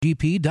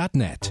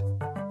www.biblegp.net.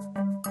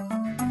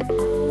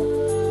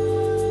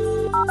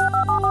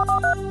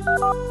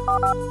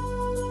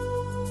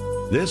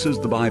 This is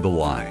the Bible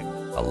Line,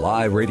 a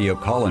live radio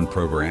call-in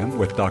program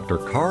with Dr.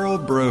 Carl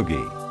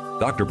Broggi.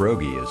 Dr.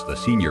 Broggi is the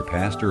senior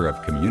pastor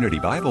of Community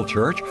Bible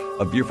Church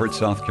of Beaufort,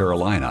 South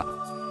Carolina.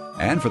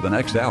 And for the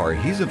next hour,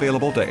 he's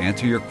available to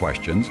answer your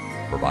questions,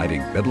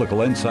 providing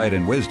biblical insight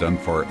and wisdom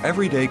for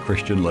everyday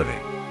Christian living.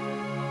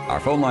 Our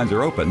phone lines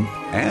are open,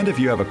 and if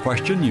you have a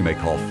question, you may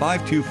call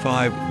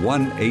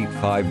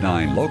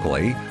 525-1859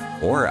 locally,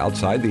 or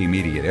outside the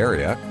immediate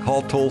area,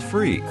 call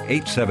toll-free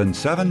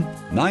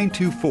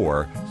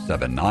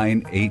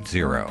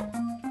 877-924-7980.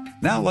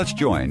 Now let's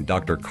join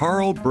Dr.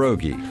 Carl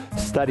Broggi.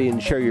 Study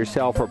and show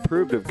yourself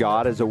approved of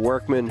God as a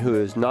workman who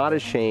is not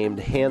ashamed,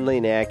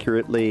 handling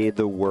accurately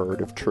the word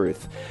of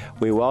truth.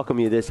 We welcome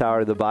you this hour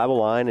to the Bible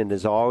Line, and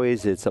as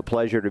always, it's a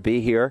pleasure to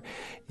be here.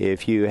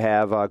 If you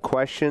have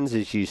questions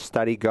as you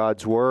study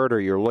God's word, or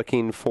you're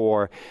looking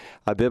for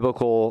a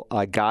biblical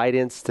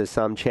guidance to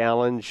some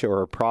challenge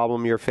or a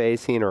problem you're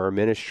facing, or a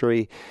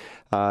ministry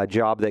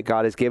job that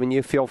God has given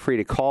you, feel free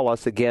to call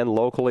us. Again,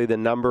 locally, the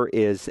number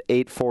is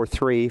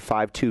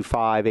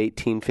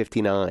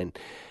 843-525-1859.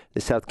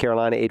 The South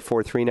Carolina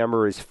 843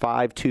 number is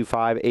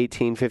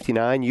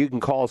 525-1859. You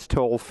can call us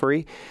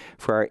toll-free.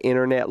 For our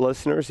internet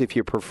listeners, if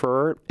you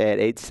prefer, at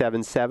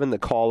 877, the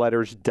call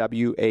letters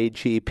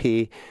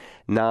WAGP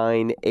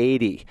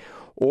 980.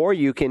 Or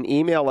you can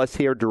email us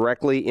here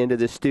directly into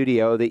the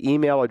studio. The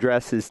email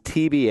address is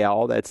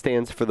TBL, that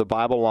stands for the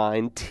Bible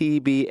Line,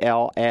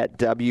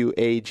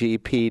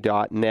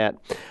 TBL@WAGP.net.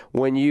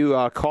 When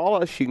you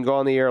call us, you can go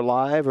on the air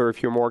live, or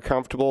if you're more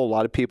comfortable, a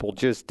lot of people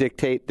just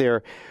dictate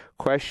their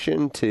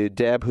question to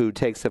Deb, who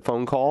takes the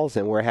phone calls,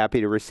 and we're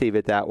happy to receive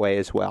it that way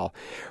as well.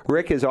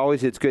 Rick, as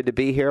always, it's good to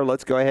be here.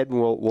 Let's go ahead and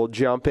we'll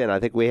jump in. I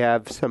think we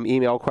have some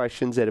email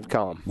questions that have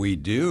come. We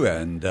do,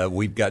 and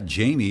we've got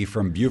Jamie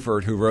from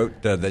Beaufort who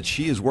wrote that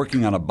she is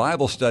working on a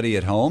Bible study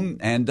at home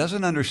and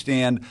doesn't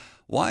understand,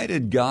 why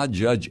did God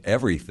judge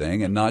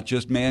everything and not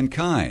just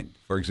mankind?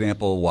 For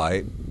example,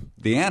 why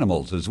the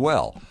animals as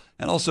well?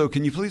 And also,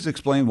 can you please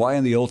explain why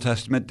in the Old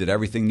Testament did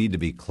everything need to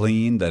be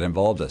clean that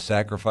involved a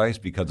sacrifice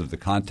because of the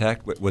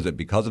contact? Was it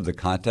because of the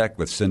contact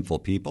with sinful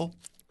people?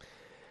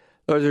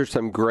 Those are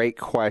some great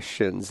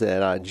questions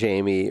that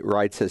Jamie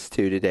writes us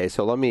to today.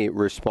 So let me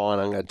respond.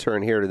 I'm going to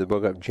turn here to the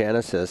book of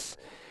Genesis.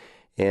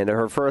 And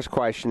her first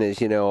question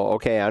is,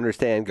 okay, I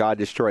understand God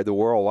destroyed the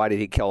world. Why did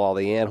he kill all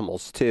the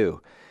animals too?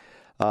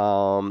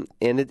 And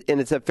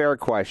it's a fair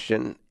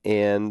question,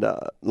 and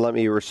let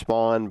me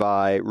respond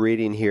by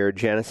reading here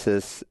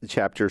Genesis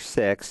chapter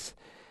 6.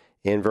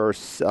 In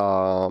verse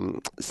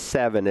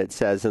 7, it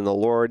says, "And the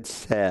Lord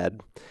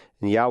said,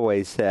 and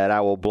Yahweh said,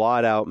 I will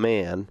blot out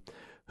man,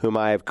 whom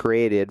I have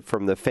created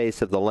from the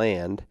face of the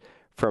land,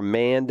 from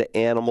man to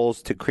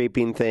animals to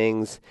creeping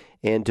things,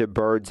 and to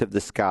birds of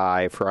the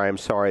sky, for I am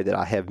sorry that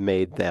I have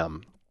made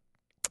them."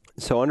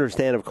 So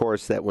understand, of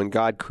course, that when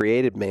God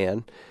created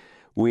man,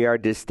 we are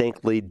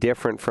distinctly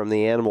different from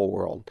the animal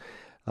world.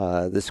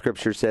 The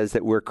scripture says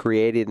that we're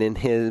created in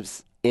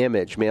his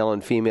image, male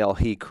and female,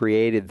 he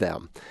created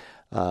them.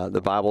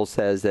 The Bible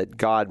says that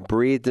God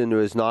breathed into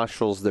his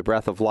nostrils the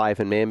breath of life,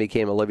 and man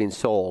became a living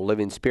soul, a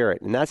living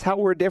spirit. And that's how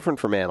we're different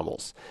from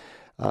animals.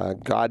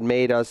 God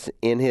made us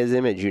in his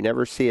image. You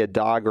never see a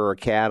dog or a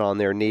cat on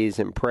their knees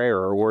in prayer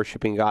or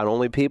worshiping God.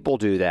 Only people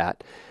do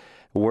that.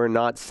 We're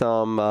not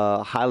some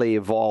highly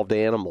evolved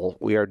animal.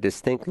 We are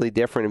distinctly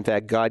different. In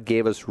fact, God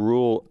gave us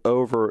rule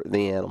over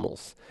the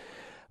animals.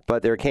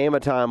 But there came a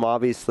time,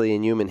 obviously,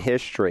 in human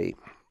history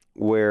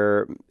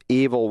where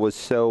evil was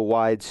so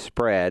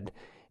widespread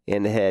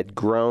and had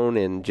grown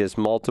and just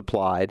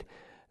multiplied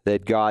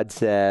that God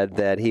said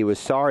that he was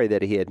sorry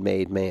that he had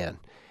made man.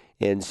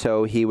 And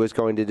so he was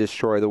going to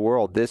destroy the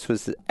world. This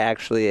was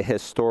actually a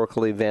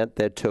historical event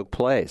that took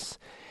place.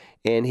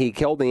 And he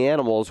killed the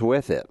animals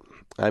with it.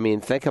 I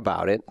mean, think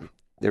about it.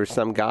 There's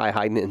some guy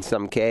hiding in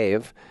some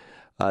cave.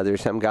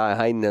 There's some guy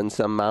hiding on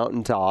some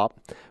mountaintop.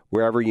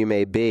 Wherever you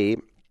may be,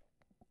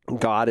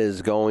 God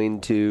is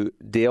going to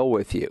deal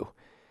with you.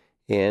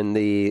 And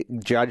the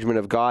judgment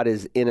of God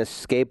is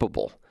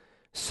inescapable.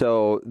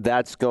 So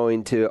that's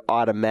going to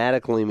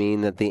automatically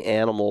mean that the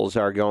animals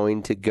are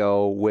going to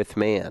go with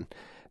man.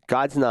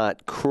 God's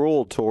not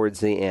cruel towards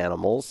the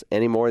animals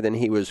any more than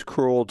he was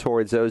cruel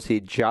towards those he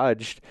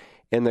judged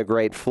in the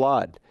great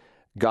flood.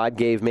 God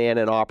gave man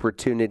an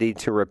opportunity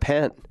to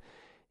repent,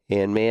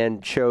 and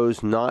man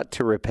chose not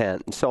to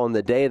repent. And so on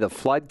the day the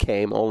flood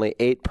came, only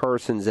 8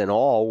 persons in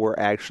all were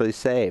actually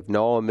saved.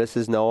 Noah,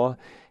 Mrs. Noah,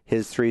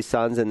 his 3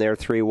 sons, and their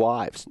 3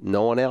 wives.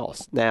 No one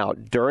else. Now,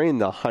 during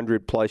the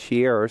 100-plus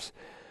years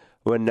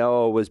when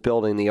Noah was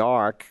building the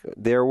ark,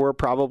 there were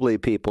probably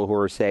people who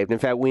were saved. In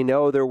fact, we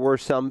know there were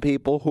some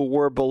people who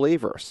were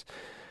believers.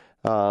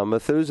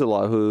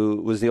 Methuselah,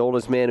 who was the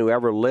oldest man who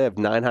ever lived,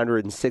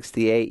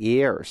 968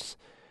 years.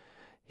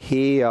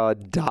 He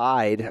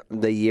died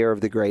the year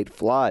of the great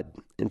flood.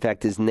 In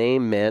fact, his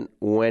name meant,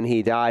 when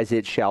he dies,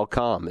 it shall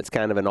come. It's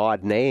kind of an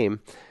odd name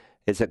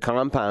It's a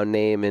compound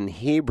name in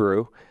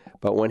Hebrew,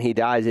 but when he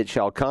dies, it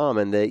shall come.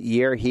 And the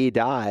year he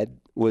died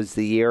was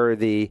the year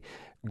the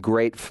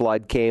great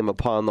flood came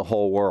upon the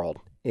whole world.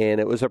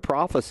 And it was a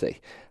prophecy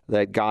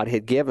that God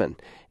had given.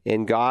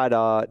 And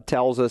God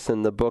tells us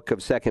in the book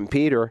of 2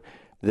 Peter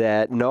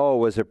that Noah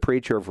was a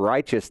preacher of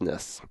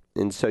righteousness.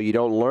 And so you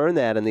don't learn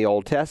that in the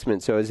Old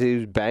Testament. So as he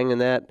was banging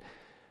that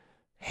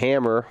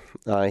hammer,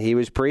 he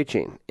was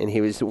preaching, and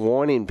he was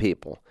warning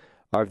people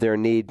of their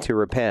need to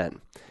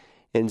repent.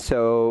 And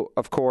so,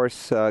 of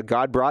course,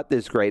 God brought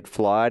this great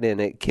flood, and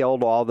it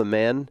killed all the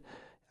men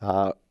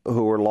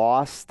who were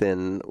lost,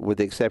 and with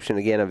the exception,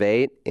 again, of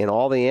 8, and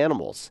all the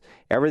animals.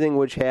 Everything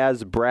which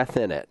has breath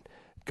in it,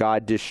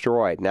 God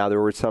destroyed. Now, there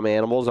were some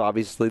animals,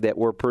 obviously, that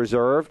were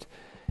preserved,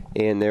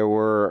 and there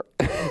were,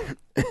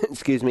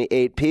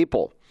 8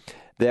 people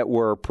that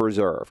were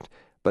preserved.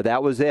 But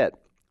that was it,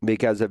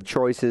 because of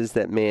choices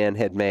that man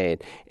had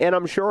made. And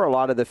I'm sure a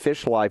lot of the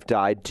fish life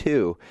died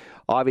too.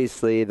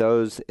 Obviously,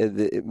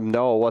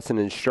 Noah wasn't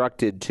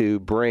instructed to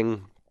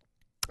bring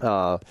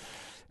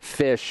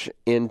fish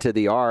into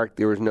the ark.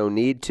 There was no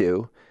need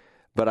to.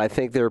 But I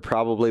think there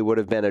probably would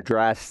have been a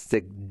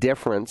drastic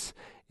difference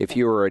if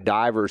you were a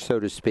diver, so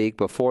to speak,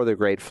 before the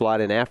great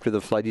flood and after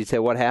the flood. You'd say,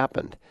 what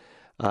happened?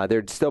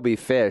 There'd still be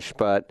fish,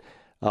 but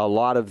a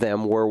lot of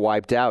them were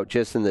wiped out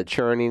just in the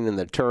churning and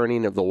the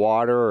turning of the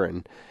water,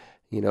 and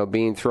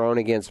being thrown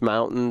against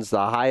mountains.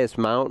 The highest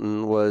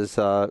mountain was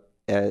a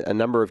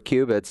number of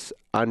cubits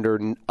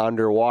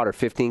underwater,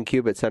 15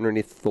 cubits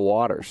underneath the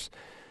waters.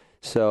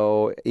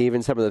 So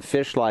even some of the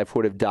fish life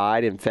would have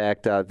died. In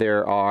fact,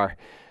 there are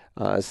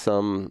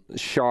some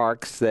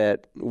sharks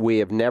that we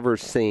have never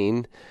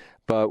seen,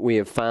 but we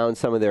have found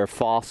some of their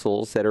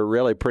fossils that are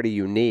really pretty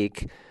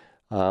unique.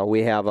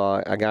 We have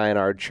a guy in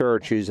our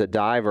church who's a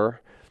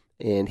diver,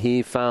 and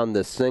he found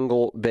the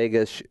single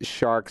biggest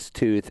shark's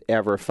tooth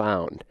ever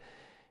found.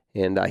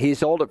 And he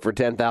sold it for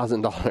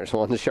 $10,000,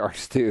 one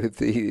shark's tooth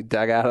he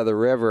dug out of the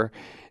river.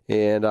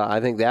 And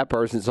I think that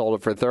person sold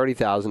it for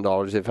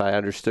 $30,000, if I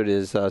understood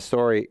his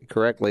story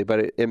correctly.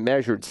 But it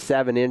measured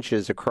 7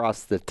 inches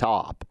across the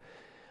top.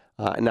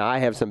 Now, I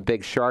have some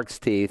big shark's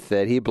teeth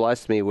that he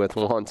blessed me with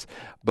once,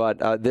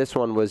 but this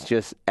one was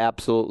just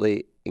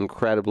absolutely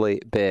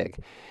incredibly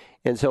big.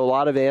 And so a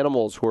lot of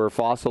animals were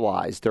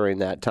fossilized during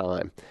that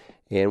time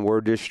and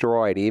were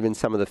destroyed, even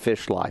some of the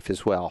fish life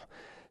as well.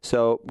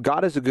 So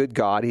God is a good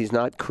God. He's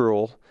not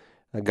cruel.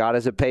 God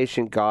is a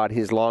patient God.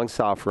 He's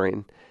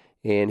long-suffering.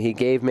 And he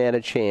gave man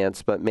a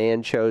chance, but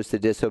man chose to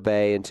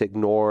disobey and to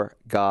ignore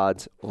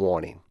God's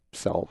warning.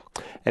 So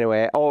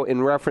anyway,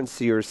 in reference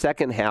to your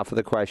second half of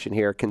the question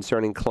here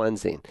concerning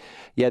cleansing.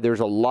 Yeah,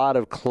 there's a lot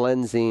of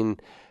cleansing.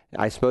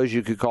 I suppose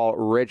you could call it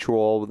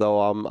ritual,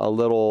 though I'm a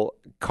little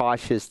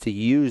cautious to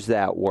use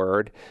that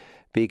word,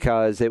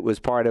 because it was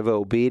part of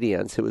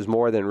obedience. It was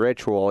more than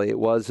ritual. It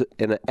was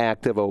an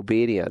act of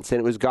obedience. And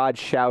it was God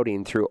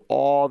shouting through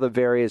all the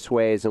various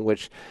ways in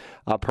which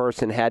a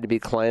person had to be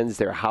cleansed,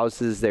 their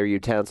houses, their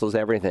utensils,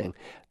 everything,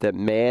 that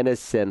man is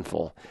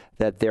sinful,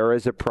 that there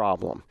is a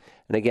problem.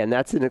 And again,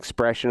 that's an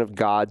expression of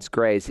God's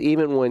grace.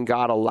 Even when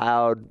God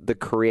allowed the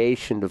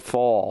creation to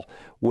fall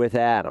with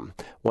Adam,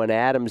 when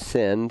Adam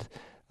sinned,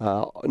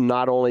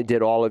 not only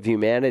did all of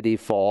humanity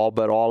fall,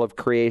 but all of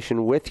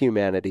creation with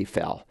humanity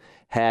fell.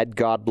 Had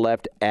God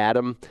left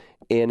Adam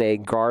in a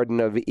Garden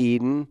of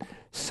Eden,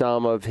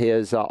 some of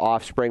his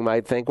offspring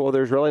might think, well,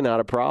 there's really not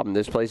a problem.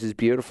 This place is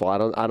beautiful.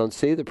 I don't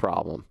see the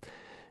problem.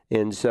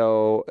 And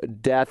so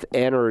death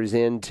enters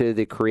into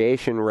the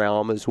creation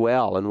realm as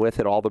well, and with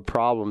it all the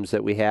problems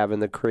that we have in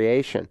the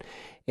creation.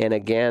 And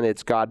again,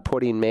 it's God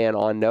putting man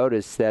on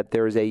notice that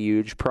there's a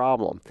huge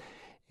problem.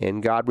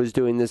 And God was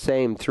doing the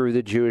same through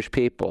the Jewish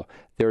people.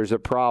 There's a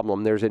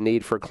problem. There's a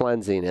need for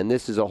cleansing. And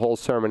this is a whole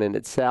sermon in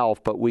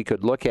itself, but we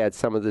could look at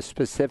some of the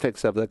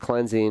specifics of the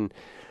cleansing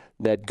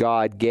that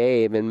God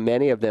gave, and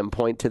many of them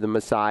point to the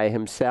Messiah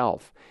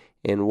himself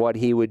and what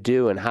he would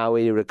do and how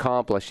he would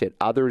accomplish it.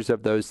 Others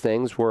of those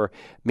things were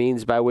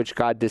means by which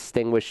God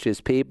distinguished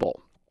his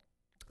people.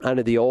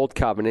 Under the Old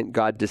Covenant,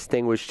 God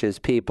distinguished his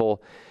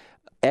people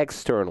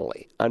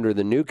externally. Under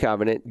the New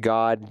Covenant,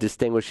 God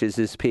distinguishes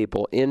his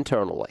people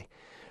internally.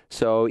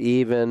 So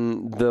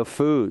even the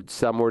food,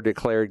 some were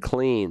declared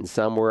clean,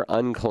 some were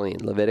unclean.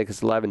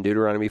 Leviticus 11,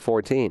 Deuteronomy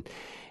 14.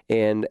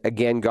 And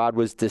again, God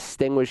was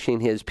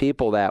distinguishing his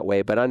people that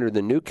way. But under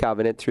the new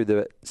covenant, through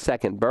the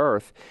second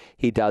birth,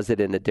 he does it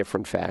in a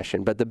different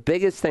fashion. But the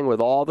biggest thing with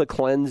all the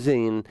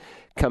cleansing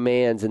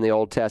commands in the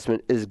Old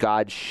Testament is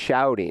God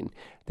shouting,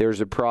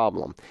 there's a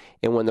problem.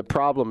 And when the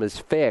problem is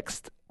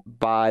fixed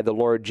by the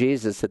Lord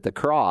Jesus at the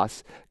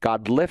cross,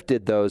 God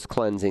lifted those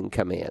cleansing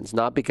commands,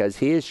 not because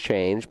he has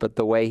changed, but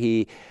the way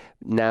he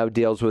now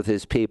deals with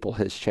his people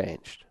has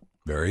changed.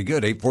 Very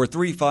good.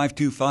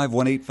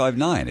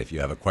 843-525-1859 if you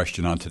have a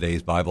question on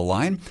today's Bible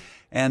Line.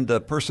 And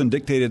the person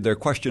dictated their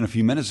question a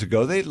few minutes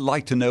ago. They'd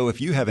like to know if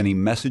you have any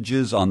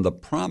messages on the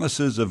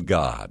promises of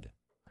God.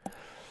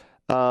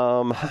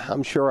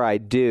 I'm sure I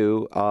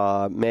do.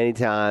 Many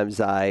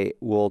times I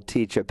will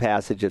teach a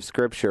passage of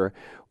Scripture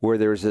where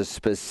there's a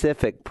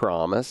specific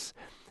promise.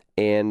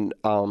 And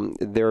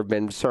there have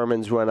been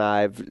sermons when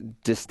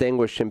I've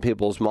distinguished in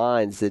people's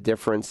minds the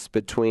difference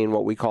between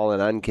what we call an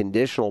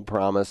unconditional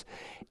promise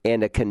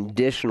and a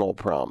conditional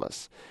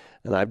promise.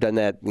 And I've done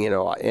that, in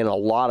a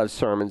lot of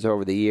sermons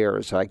over the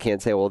years. So I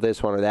can't say, well,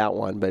 this one or that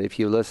one, but if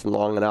you listen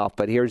long enough.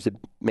 But here's the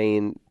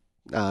main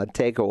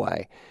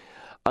takeaway.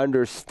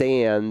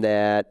 Understand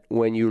that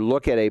when you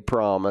look at a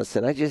promise,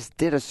 and I just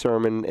did a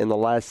sermon in the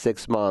last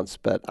 6 months,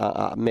 but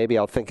maybe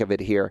I'll think of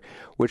it here,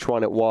 which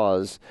one it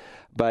was.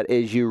 But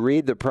as you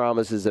read the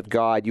promises of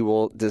God, you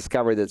will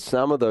discover that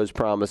some of those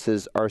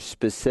promises are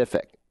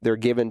specific. They're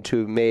given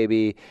to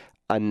maybe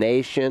a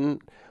nation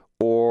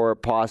or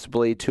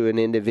possibly to an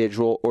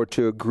individual or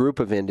to a group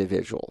of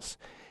individuals.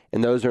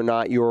 And those are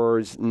not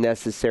yours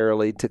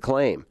necessarily to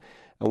claim.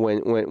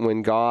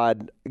 When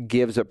God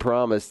gives a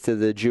promise to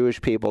the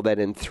Jewish people that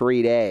in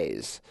 3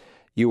 days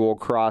you will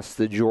cross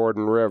the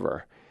Jordan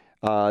River,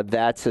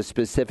 that's a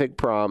specific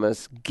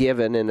promise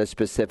given in a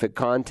specific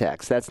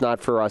context. That's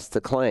not for us to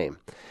claim.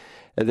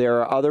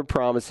 There are other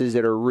promises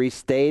that are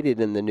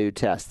restated in the New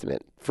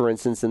Testament. For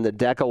instance, in the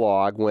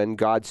Decalogue, when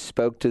God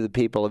spoke to the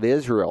people of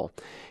Israel,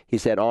 he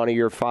said, honor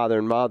your father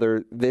and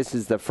mother. This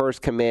is the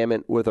first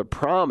commandment with a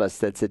promise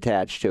that's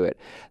attached to it,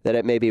 that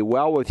it may be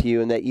well with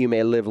you and that you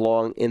may live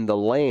long in the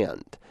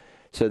land.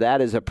 So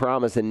that is a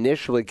promise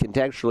initially,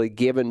 contextually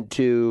given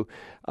to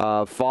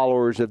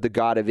followers of the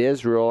God of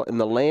Israel. And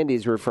the land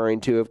he's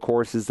referring to, of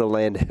course, is the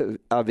land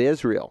of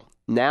Israel.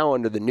 Now,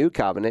 under the new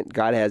covenant,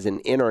 God has an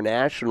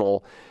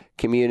international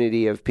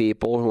community of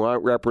people who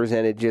aren't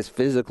represented just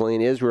physically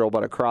in Israel,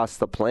 but across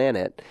the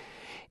planet.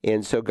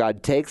 And so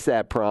God takes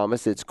that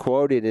promise. It's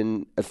quoted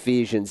in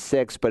Ephesians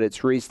 6, but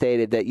it's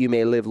restated that you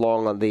may live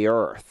long on the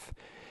earth,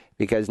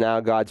 because now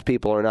God's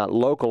people are not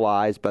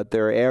localized, but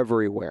they're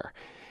everywhere.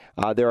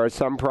 There are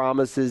some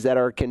promises that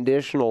are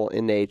conditional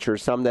in nature,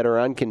 some that are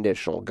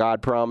unconditional.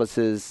 God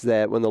promises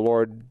that when the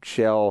Lord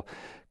shall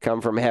come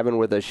from heaven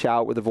with a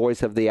shout, with the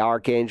voice of the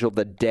archangel,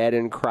 the dead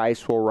in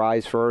Christ will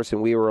rise first,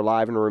 and we who are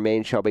alive and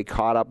remain shall be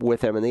caught up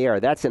with him in the air.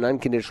 That's an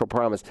unconditional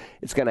promise.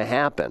 It's going to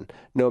happen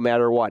no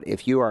matter what.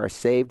 If you are a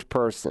saved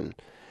person,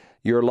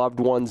 your loved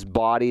ones'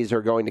 bodies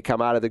are going to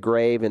come out of the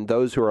grave, and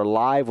those who are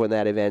alive when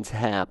that event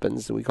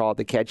happens, we call it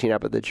the catching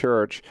up of the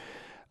church,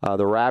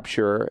 the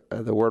rapture.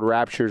 The word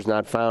rapture is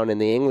not found in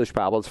the English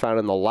Bible. It's found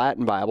in the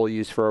Latin Bible,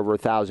 used for over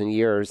 1,000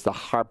 years. The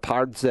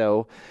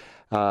harpazo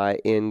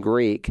in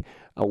Greek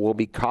will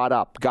be caught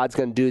up. God's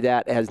going to do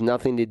that. It has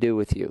nothing to do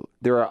with you.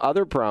 There are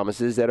other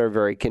promises that are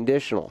very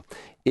conditional.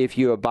 If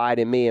you abide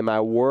in me and my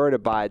word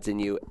abides in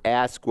you,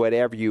 ask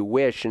whatever you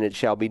wish and it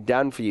shall be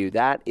done for you.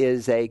 That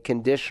is a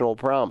conditional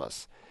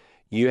promise.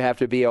 You have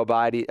to be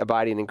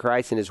abiding in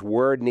Christ, and his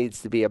word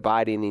needs to be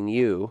abiding in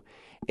you.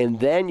 And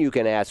then you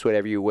can ask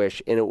whatever you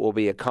wish and it will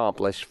be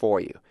accomplished for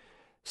you.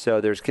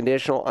 So there's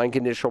conditional,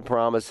 unconditional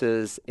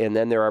promises, and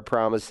then there are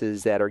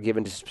promises that are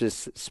given to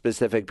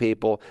specific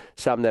people,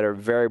 some that are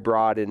very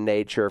broad in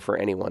nature for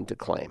anyone to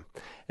claim.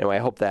 Anyway, I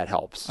hope that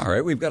helps. All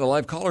right, we've got a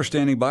live caller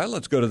standing by.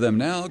 Let's go to them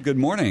now. Good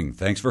morning.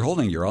 Thanks for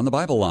holding. You're on the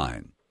Bible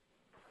line.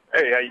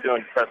 Hey, how you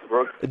doing, Professor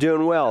Brooks?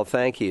 Doing well,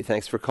 thank you.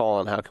 Thanks for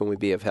calling. How can we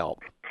be of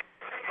help?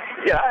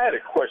 Yeah, I had a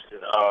question.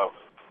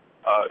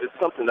 It's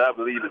something that I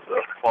believe is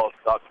a false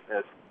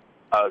doctrine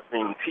that's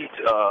being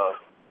taught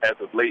as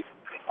of late.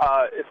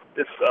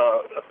 It's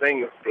a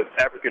thing with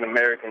African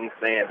Americans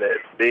saying that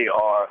they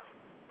are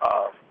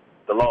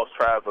the lost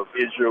tribe of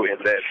Israel,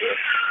 and that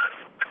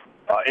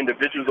the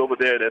individuals over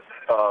there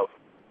that's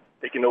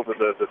taking over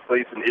the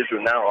place in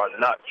Israel now are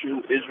not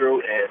true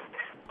Israel, and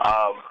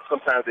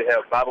sometimes they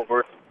have Bible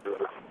verses to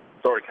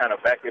sort of kind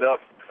of back it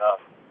up.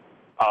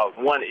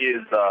 One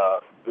is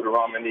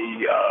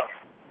Deuteronomy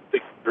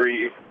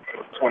 6:3-28,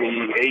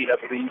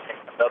 I believe.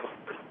 Another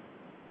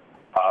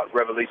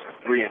Revelation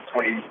 3 and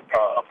 3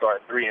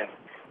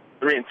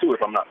 and 2,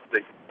 if I'm not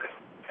mistaken.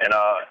 And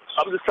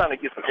I'm just trying to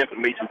get some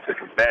information to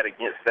combat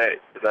against that,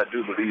 because I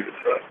do believe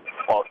it's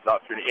a false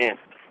doctrine. And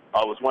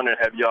I was wondering,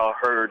 have y'all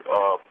heard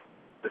of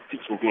the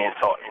teaching being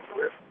taught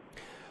anywhere?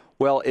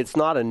 Well, it's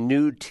not a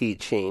new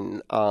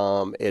teaching.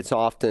 It's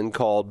often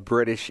called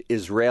British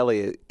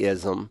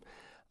Israelism.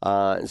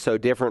 And so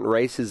different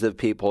races of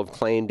people have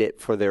claimed it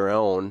for their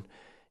own.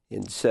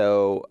 And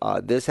so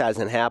this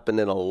hasn't happened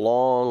in a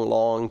long,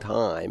 long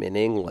time in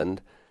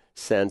England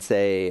since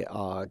a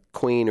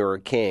queen or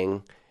a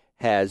king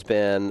has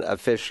been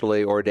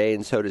officially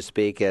ordained, so to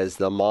speak, as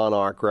the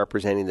monarch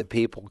representing the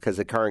people, because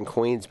the current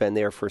queen's been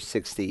there for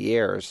 60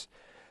 years.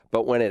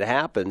 But when it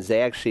happens,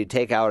 they actually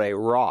take out a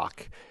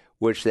rock,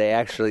 which they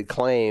actually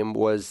claim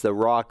was the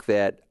rock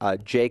that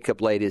Jacob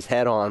laid his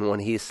head on when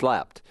he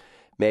slept.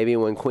 Maybe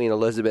when Queen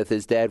Elizabeth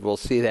is dead, we'll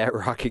see that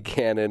rock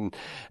again, and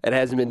it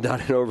hasn't been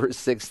done in over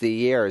 60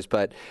 years.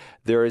 But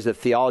there is a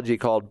theology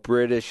called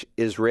British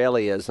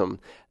Israelism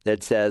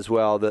that says,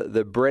 well,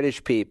 the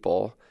British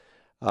people,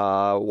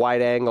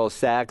 white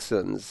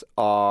Anglo-Saxons,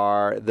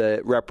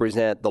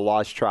 represent the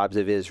lost tribes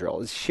of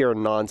Israel. It's sheer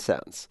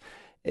nonsense.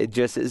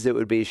 just as it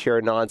would be sheer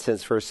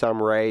nonsense for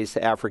some race,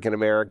 African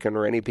American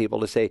or any people,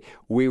 to say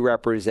we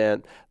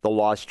represent the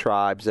lost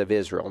tribes of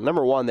Israel.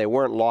 Number one, they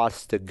weren't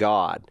lost to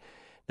God.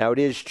 Now, it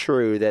is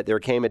true that there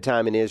came a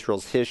time in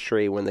Israel's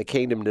history when the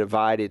kingdom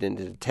divided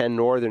into 10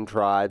 northern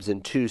tribes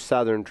and 2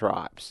 southern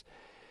tribes.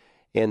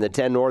 And the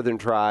 10 northern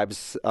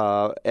tribes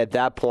at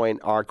that point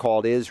are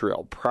called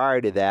Israel.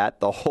 Prior to that,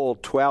 the whole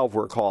 12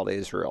 were called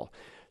Israel.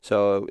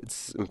 So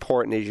it's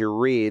important as you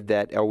read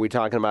that, are we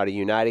talking about a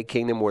united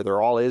kingdom where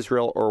they're all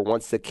Israel, or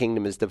once the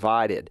kingdom is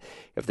divided?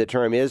 If the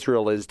term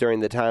Israel is during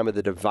the time of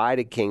the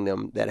divided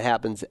kingdom that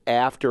happens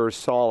after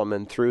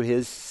Solomon through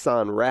his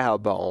son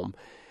Rehoboam,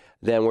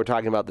 then we're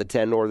talking about the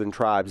 10 northern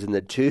tribes, and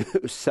the 2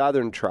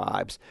 southern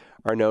tribes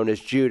are known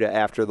as Judah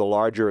after the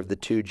larger of the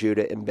 2,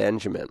 Judah and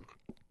Benjamin.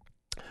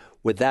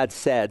 With that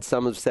said,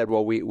 some have said,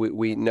 well,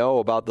 we know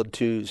about the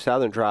 2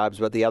 southern tribes,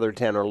 but the other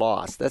 10 are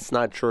lost. That's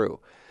not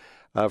true.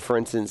 For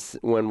instance,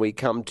 when we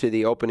come to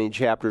the opening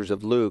chapters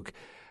of Luke,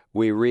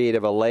 we read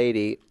of a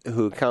lady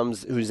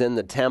who's in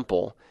the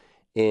temple,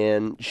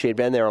 and she had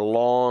been there a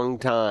long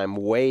time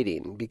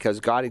waiting because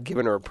God had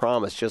given her a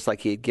promise, just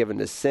like he had given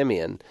to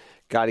Simeon.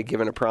 God had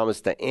given a promise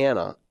to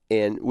Anna,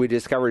 and we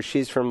discover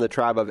she's from the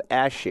tribe of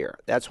Asher.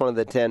 That's one of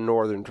the 10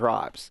 northern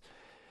tribes.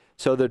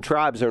 So the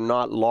tribes are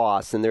not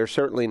lost, and they're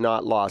certainly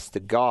not lost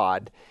to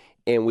God.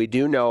 And we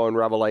do know in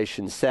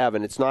Revelation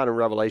 7, it's not in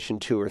Revelation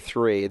 2 or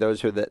 3.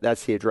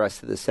 That's the address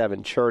to the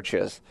 7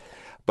 churches.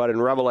 But in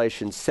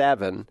Revelation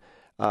 7,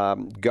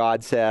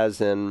 God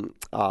says, and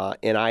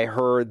I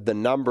heard the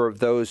number of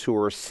those who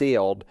were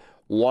sealed,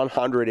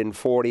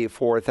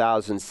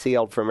 144,000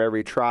 sealed from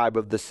every tribe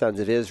of the sons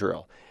of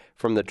Israel,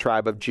 from the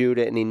tribe of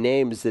Judah, and he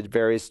names the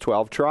various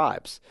 12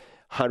 tribes,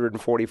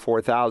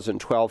 144,000,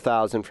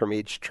 12,000 from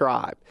each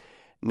tribe.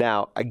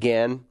 Now,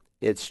 again,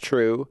 it's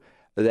true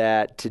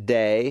that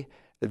today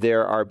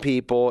there are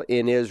people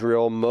in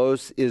Israel,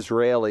 most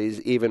Israelis,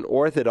 even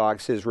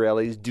Orthodox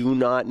Israelis, do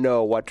not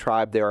know what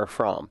tribe they are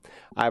from.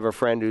 I have a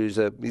friend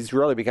he's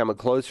really become a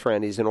close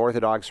friend. He's an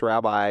Orthodox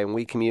rabbi, and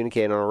we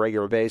communicate on a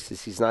regular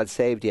basis. He's not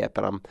saved yet,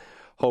 but I'm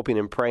hoping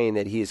and praying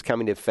that he is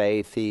coming to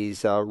faith.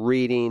 He's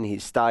reading,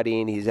 he's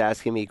studying, he's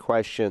asking me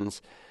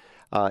questions.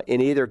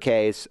 In either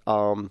case,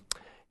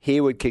 he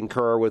would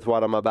concur with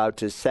what I'm about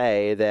to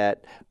say,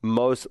 that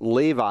most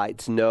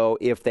Levites know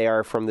if they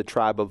are from the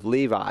tribe of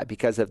Levi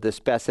because of the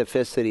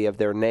specificity of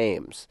their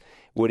names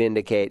would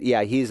indicate,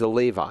 yeah, he's a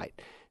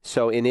Levite.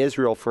 So in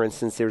Israel, for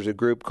instance, there's a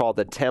group called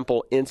the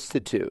Temple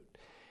Institute.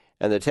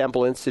 And the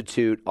Temple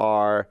Institute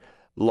are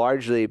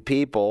largely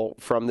people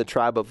from the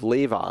tribe of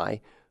Levi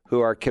who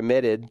are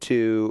committed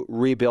to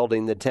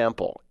rebuilding the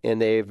temple. And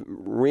they've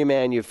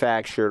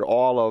remanufactured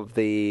all of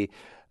the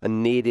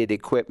needed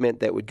equipment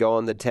that would go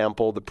in the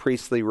temple, the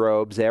priestly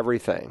robes,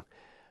 everything.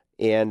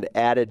 And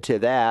added to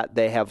that,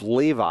 they have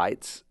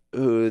Levites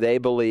who they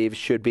believe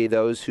should be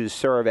those who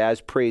serve as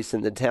priests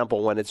in the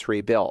temple when it's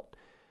rebuilt.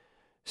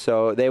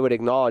 So they would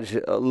acknowledge,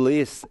 at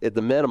least at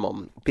the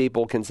minimum,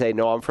 people can say,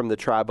 no, I'm from the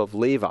tribe of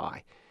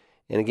Levi.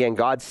 And again,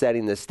 God's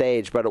setting the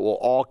stage, but it will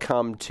all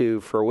come to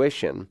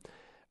fruition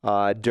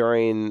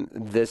during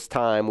this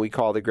time we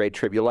call the Great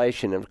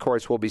Tribulation. And of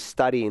course, we'll be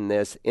studying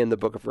this in the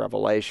book of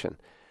Revelation.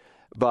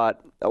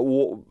 But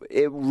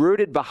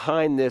rooted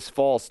behind this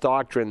false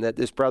doctrine that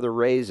this brother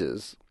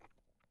raises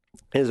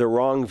is a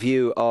wrong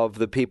view of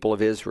the people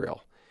of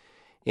Israel.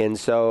 And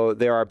so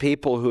there are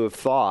people who have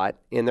thought,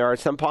 and there are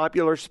some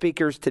popular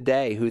speakers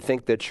today who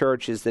think the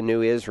church is the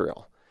new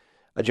Israel.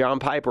 John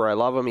Piper, I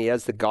love him. He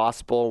has the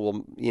gospel.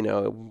 Well,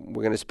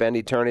 we're going to spend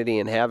eternity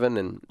in heaven,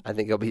 and I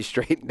think he'll be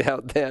straightened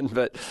out then.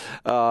 But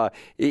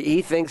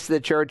he thinks the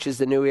church is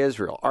the new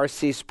Israel.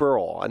 R.C.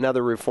 Sproul,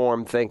 another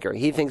Reformed thinker,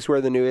 he thinks we're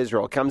the new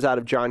Israel. It comes out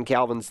of John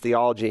Calvin's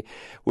theology,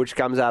 which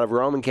comes out of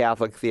Roman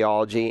Catholic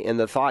theology, and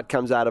the thought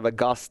comes out of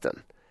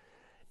Augustine.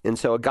 And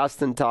so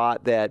Augustine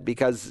taught that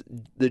because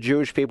the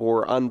Jewish people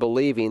were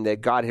unbelieving,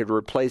 that God had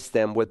replaced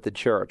them with the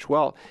church.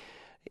 Well,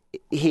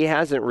 he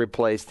hasn't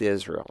replaced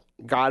Israel.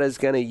 God is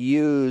going to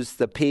use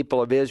the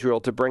people of Israel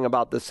to bring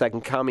about the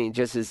second coming,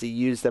 just as he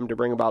used them to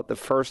bring about the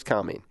first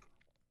coming.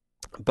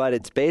 But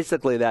it's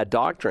basically that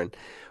doctrine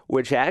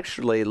which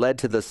actually led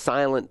to the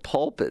silent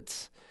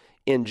pulpits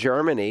in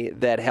Germany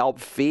that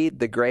helped feed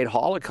the great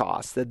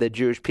Holocaust that the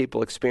Jewish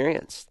people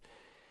experienced.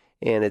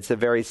 And it's a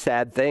very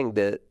sad thing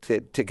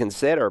to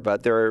consider.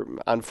 But there,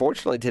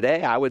 unfortunately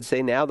today, I would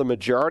say now the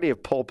majority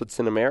of pulpits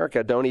in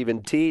America don't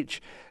even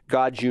teach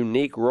God's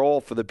unique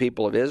role for the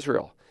people of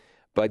Israel.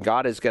 But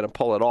God is going to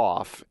pull it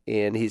off,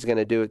 and he's going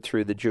to do it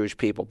through the Jewish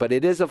people. But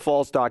it is a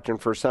false doctrine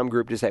for some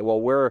group to say,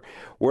 well, we're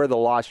the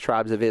lost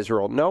tribes of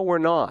Israel. No, we're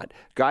not.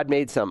 God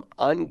made some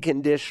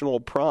unconditional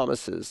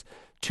promises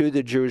to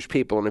the Jewish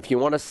people. And if you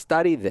want to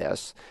study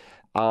this,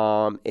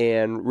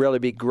 and really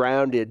be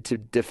grounded to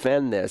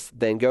defend this,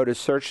 then go to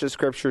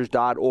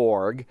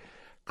searchthescriptures.org,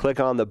 click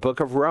on the book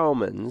of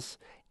Romans,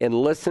 and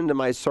listen to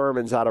my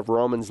sermons out of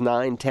Romans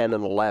 9, 10,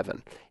 and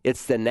 11.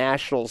 It's the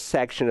national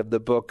section of the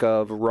book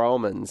of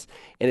Romans,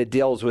 and it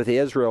deals with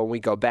Israel. We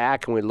go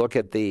back and we look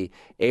at the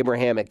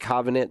Abrahamic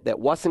covenant that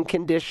wasn't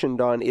conditioned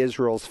on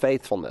Israel's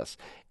faithfulness.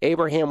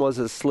 Abraham was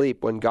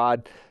asleep when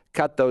God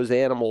cut those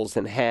animals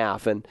in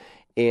half, and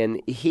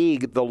he,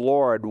 the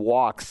Lord,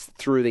 walks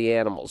through the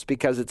animals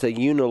because it's a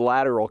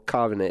unilateral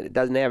covenant. It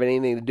doesn't have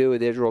anything to do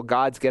with Israel.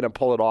 God's going to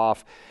pull it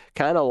off,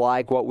 kind of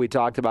like what we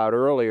talked about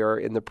earlier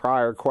in the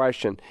prior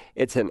question.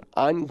 It's an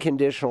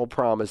unconditional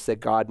promise that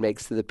God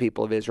makes to the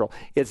people of Israel.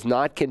 It's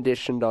not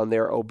conditioned on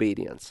their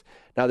obedience.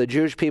 Now, the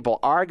Jewish people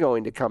are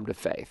going to come to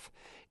faith.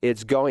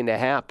 It's going to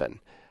happen,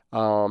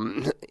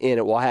 and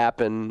it will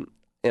happen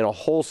in a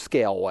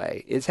whole-scale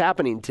way. It's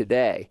happening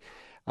today.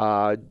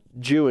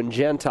 Jew and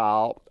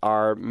Gentile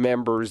are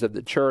members of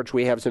the church.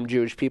 We have some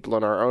Jewish people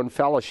in our own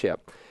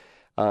fellowship.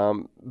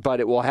 But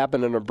it will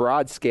happen in a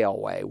broad-scale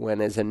way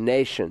when, as a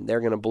nation,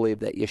 they're going to believe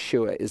that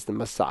Yeshua is the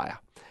Messiah.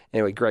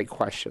 Anyway, great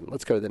question.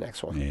 Let's go to the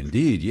next one.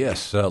 Indeed,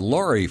 yes.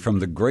 Lori from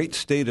the great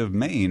state of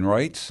Maine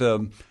writes,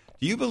 do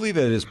you believe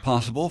it is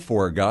possible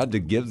for God to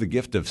give the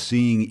gift of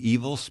seeing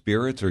evil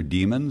spirits or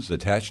demons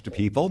attached to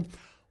people?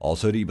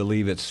 Also, do you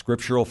believe it's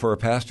scriptural for a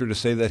pastor to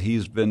say that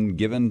he's been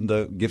given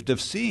the gift of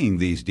seeing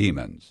these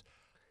demons?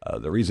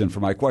 The reason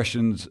for my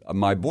questions,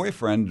 my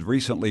boyfriend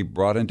recently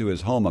brought into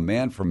his home a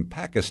man from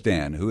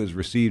Pakistan who has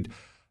received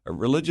a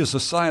religious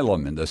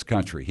asylum in this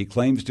country. He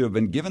claims to have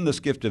been given this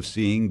gift of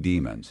seeing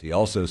demons. He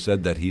also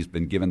said that he's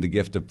been given the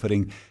gift of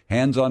putting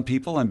hands on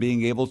people and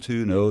being able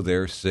to know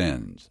their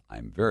sins.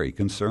 I'm very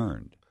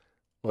concerned.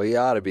 Well, you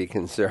ought to be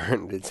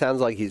concerned. It sounds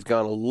like he's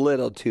gone a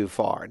little too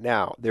far.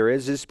 Now, there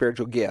is a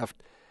spiritual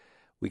gift.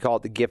 We call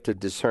it the gift of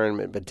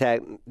discernment, but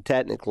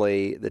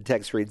technically the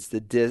text reads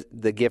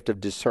the gift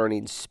of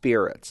discerning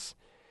spirits.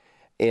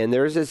 And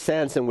there's a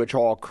sense in which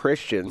all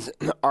Christians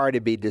are to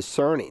be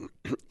discerning.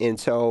 And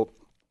so,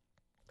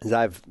 as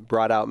I've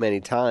brought out many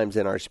times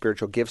in our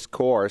spiritual gifts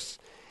course,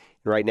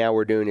 right now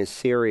we're doing a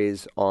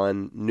series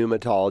on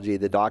pneumatology,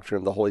 the doctrine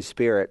of the Holy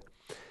Spirit.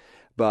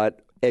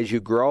 But as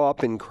you grow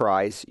up in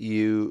Christ,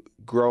 you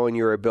grow in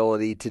your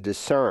ability to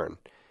discern.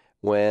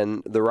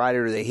 When the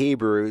writer of the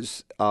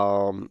Hebrews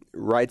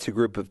writes a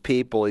group of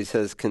people, he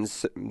says,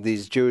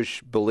 these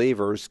Jewish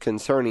believers,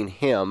 concerning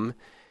him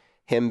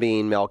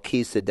being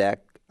Melchizedek,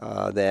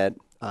 that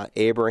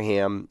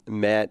Abraham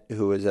met,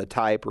 who is a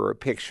type or a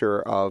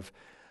picture of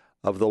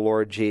the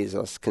Lord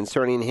Jesus.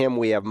 Concerning him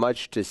we have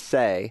much to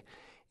say,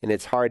 and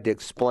it's hard to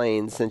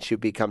explain since you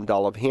become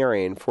dull of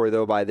hearing. For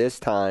though by this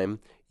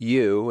time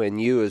you,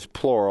 and you is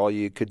plural,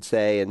 you could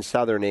say in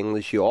Southern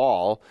English, you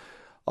all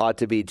ought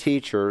to be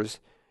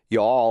teachers, you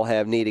all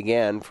have need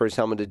again for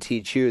someone to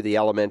teach you the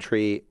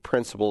elementary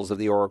principles of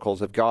the oracles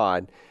of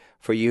God,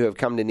 for you have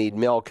come to need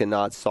milk and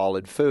not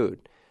solid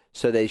food.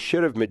 So they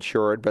should have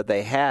matured, but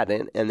they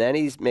hadn't. And then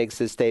he makes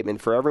this statement,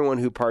 for everyone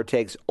who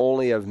partakes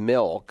only of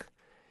milk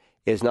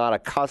is not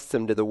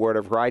accustomed to the word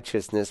of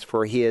righteousness,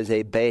 for he is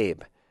a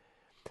babe.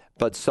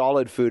 But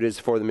solid food is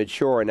for the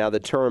mature. Now the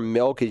term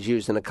milk is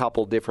used in a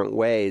couple different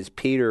ways.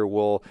 Peter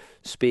will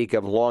speak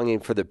of longing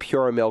for the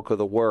pure milk of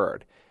the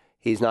word.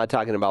 He's not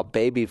talking about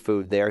baby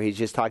food there. He's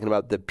just talking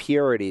about the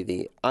purity,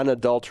 the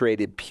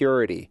unadulterated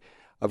purity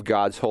of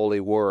God's holy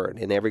word.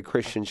 And every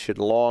Christian should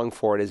long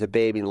for it as a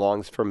baby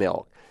longs for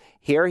milk.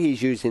 Here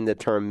he's using the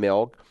term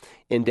milk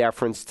in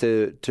deference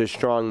to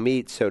strong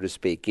meat, so to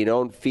speak. You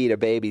don't feed a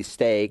baby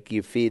steak.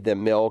 You feed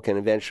them milk, and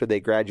eventually they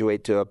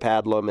graduate to a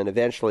pablum and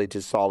eventually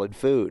to solid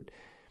food.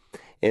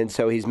 And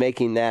so he's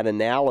making that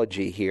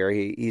analogy here.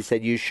 He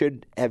said you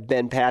should have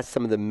been past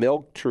some of the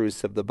milk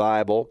truths of the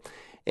Bible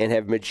and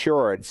have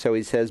matured. So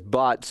he says,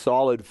 but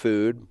solid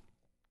food,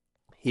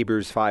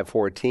 Hebrews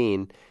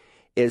 5:14,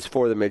 is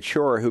for the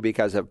mature who,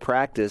 because of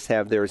practice,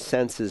 have their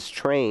senses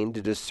trained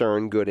to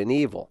discern good and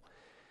evil.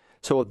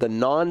 So the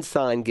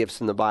non-sign gifts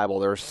in the Bible,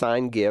 there are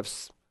sign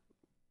gifts,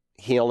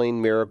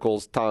 healing,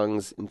 miracles,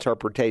 tongues,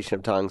 interpretation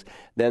of tongues.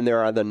 Then there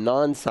are the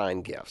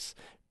non-sign gifts,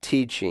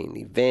 teaching,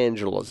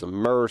 evangelism,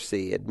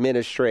 mercy,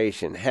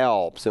 administration,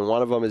 helps, and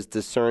one of them is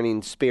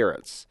discerning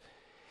spirits.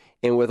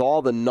 And with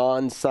all the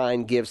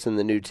non-sign gifts in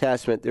the New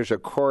Testament, there's a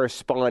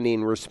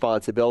corresponding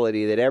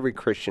responsibility that every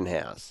Christian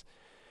has.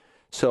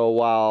 So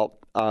while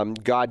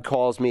God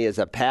calls me as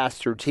a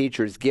pastor,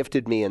 teacher, has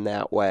gifted me in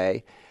that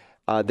way,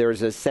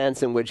 there's a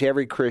sense in which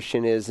every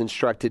Christian is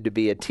instructed to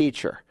be a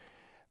teacher.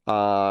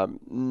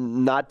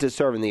 Not to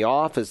serve in the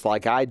office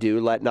like I do.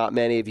 Let not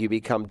many of you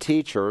become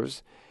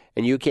teachers,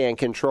 and you can't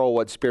control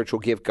what spiritual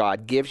gift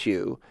God gives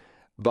you.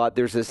 But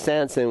there's a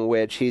sense in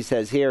which he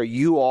says here,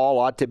 you all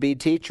ought to be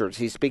teachers.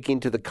 He's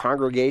speaking to the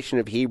congregation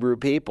of Hebrew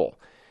people,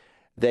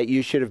 that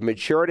you should have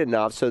matured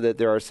enough so that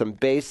there are some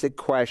basic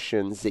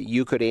questions that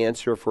you could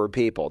answer for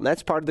people. And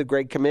that's part of the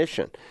Great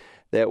Commission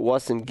that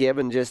wasn't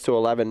given just to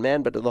 11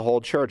 men, but to the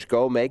whole church.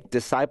 Go make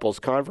disciples,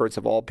 converts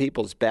of all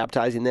peoples,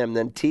 baptizing them,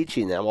 then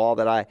teaching them all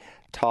that I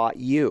taught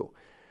you.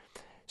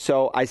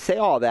 So I say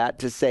all that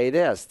to say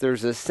this.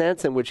 There's a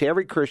sense in which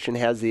every Christian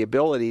has the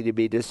ability to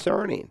be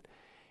discerning.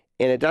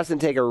 And it doesn't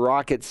take a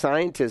rocket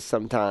scientist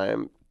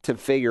sometime to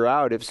figure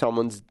out if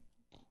someone's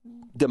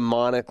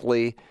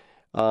demonically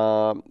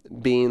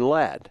being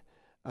led.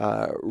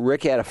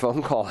 Rick had a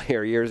phone call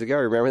here years ago.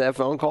 Remember that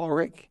phone call,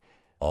 Rick?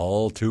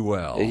 All too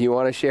well. Do you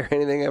want to share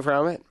anything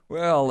from it?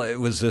 Well, it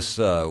was this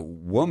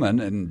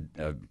woman, and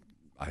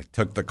I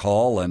took the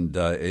call,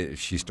 and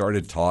she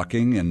started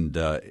talking, and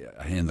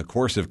in the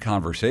course of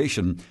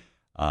conversation,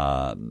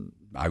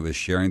 I was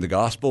sharing the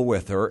gospel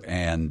with her,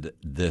 and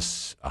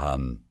this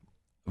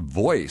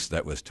voice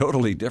that was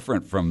totally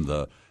different from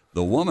the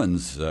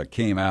woman's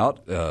came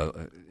out,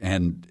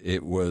 and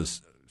it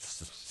was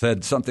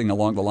said something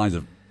along the lines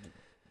of,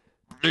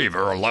 "Leave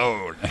her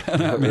alone."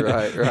 I mean,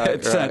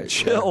 it sent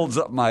chills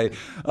up my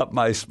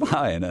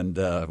spine, and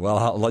well,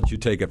 I'll let you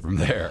take it from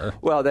there.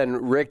 Well,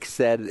 then Rick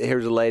said,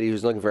 "Here's a lady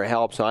who's looking for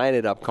help," so I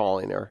ended up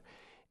calling her.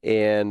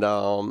 And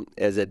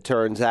as it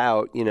turns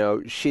out,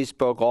 she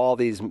spoke all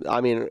these.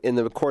 I mean, in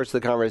the course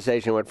of the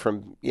conversation, went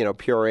from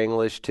pure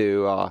English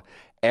to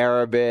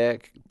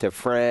Arabic to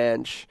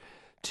French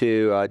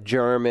to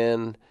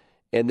German,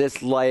 and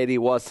this lady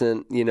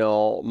wasn't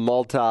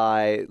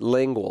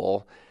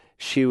multilingual.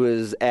 She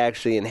was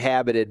actually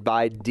inhabited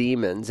by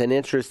demons. And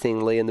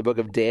interestingly, in the book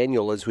of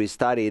Daniel, as we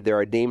studied, there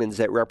are demons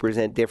that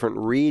represent different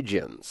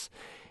regions.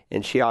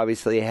 And she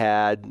obviously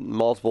had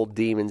multiple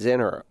demons in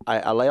her.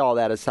 I lay all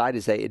that aside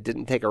to say it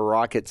didn't take a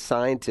rocket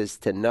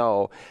scientist to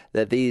know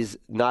that these,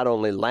 not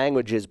only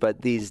languages,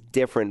 but these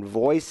different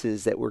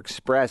voices that were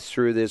expressed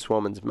through this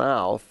woman's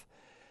mouth,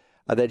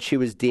 that she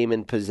was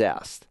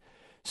demon-possessed.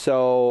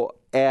 But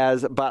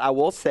I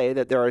will say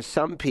that there are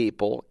some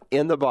people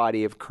in the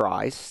body of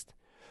Christ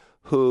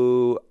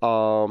who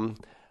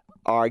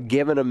are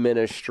given a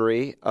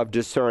ministry of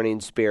discerning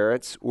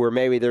spirits where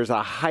maybe there's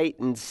a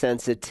heightened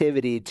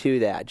sensitivity to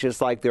that, just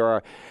like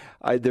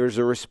there's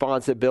a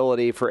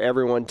responsibility for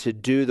everyone to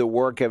do the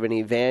work of an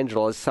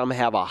evangelist. Some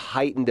have a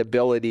heightened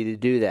ability to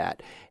do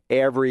that.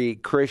 Every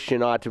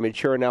Christian ought to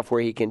mature enough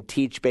where he can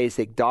teach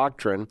basic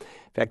doctrine. In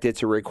fact,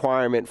 it's a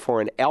requirement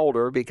for an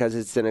elder because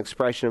it's an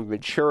expression of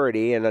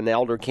maturity, and an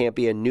elder can't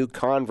be a new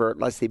convert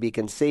lest he be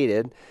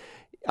conceited.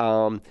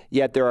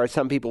 Yet there are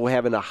some people who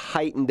have a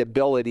heightened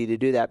ability to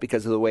do that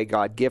because of the way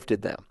God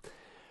gifted them.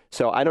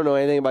 So I don't know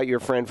anything about your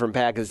friend from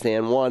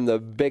Pakistan. One, the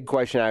big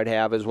question I would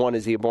have is,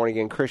 is he a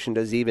born-again Christian?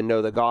 Does he even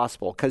know the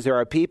gospel? Because there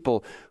are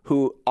people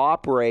who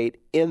operate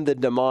in the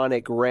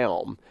demonic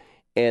realm,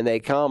 and they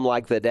come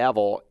like the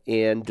devil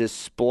and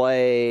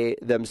display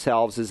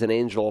themselves as an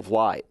angel of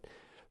light.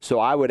 So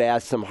I would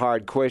ask some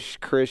hard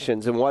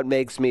Christians, and what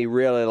makes me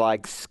really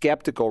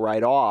skeptical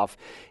right off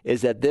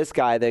is that this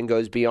guy then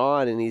goes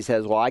beyond and he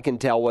says, well, I can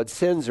tell what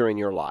sins are in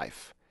your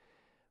life.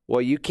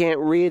 Well, you can't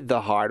read the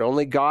heart.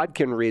 Only God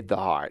can read the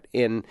heart.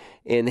 And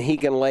he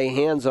can lay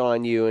hands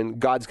on you, and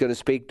God's going to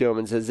speak to him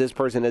and says, this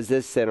person has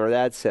this sin or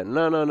that sin.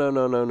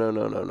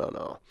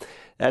 No.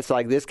 That's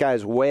like, this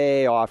guy's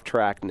way off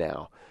track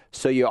now.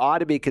 So you ought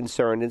to be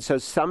concerned. And so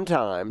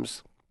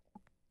sometimes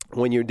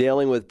when you're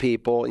dealing with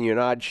people and you're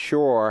not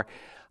sure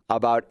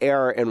about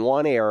error in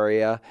one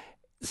area,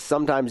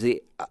 sometimes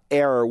the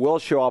error will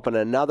show up in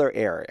another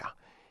area.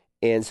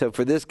 And so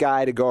for this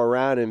guy to go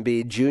around and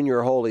be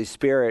junior Holy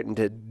Spirit and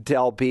to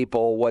tell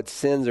people what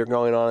sins are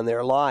going on in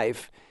their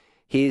life,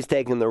 he's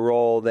taken the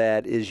role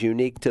that is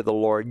unique to the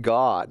Lord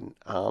God.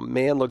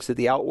 Man looks at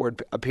the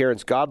outward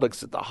appearance. God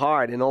looks at the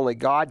heart, and only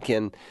God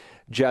can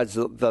judge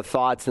the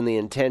thoughts and the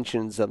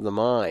intentions of the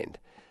mind,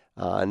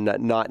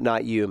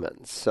 not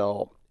humans.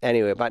 So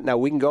anyway, but now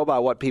we can go by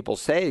what people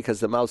say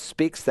because the mouth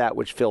speaks that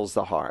which fills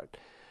the heart.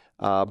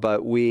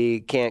 But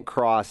we can't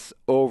cross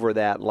over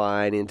that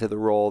line into the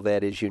role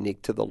that is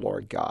unique to the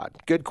Lord God.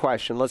 Good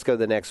question. Let's go to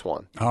the next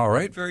one. All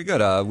right, very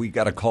good. We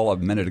got a call a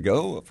minute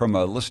ago from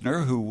a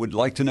listener who would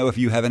like to know if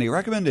you have any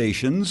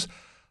recommendations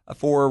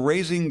for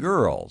raising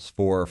girls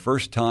for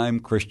first-time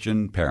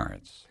Christian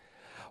parents.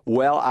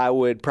 Well, I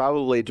would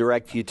probably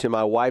direct you to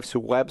my wife's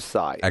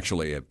website.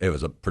 Actually, it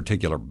was a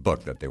particular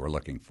book that they were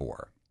looking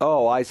for.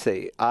 Oh, I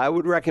see. I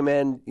would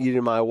recommend you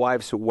to my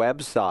wife's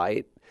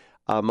website,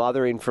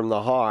 Mothering from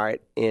the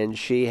Heart, and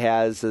she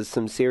has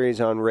some series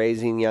on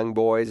raising young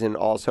boys and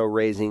also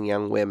raising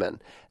young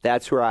women.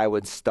 That's where I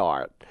would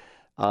start.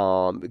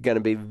 Going to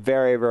be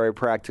very, very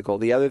practical.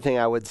 The other thing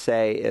I would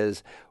say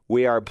is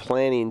we are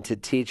planning to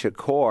teach a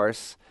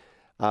course.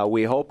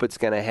 We hope it's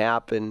going to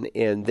happen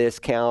in this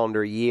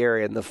calendar year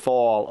in the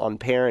fall on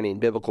parenting,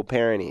 biblical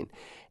parenting.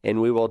 And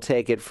we will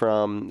take it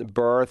from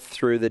birth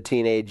through the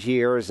teenage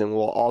years, and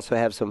we'll also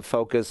have some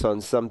focus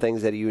on some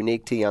things that are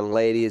unique to young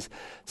ladies,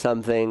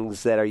 some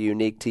things that are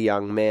unique to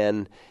young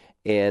men,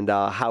 and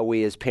how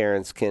we as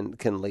parents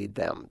can lead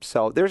them.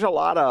 So there's a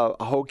lot of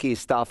hokey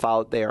stuff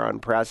out there on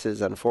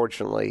presses,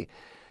 unfortunately,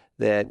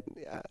 that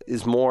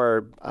is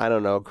more,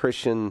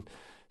 Christian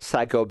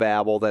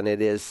psychobabble than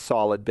it is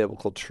solid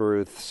biblical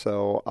truth.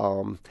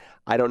 So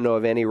I don't know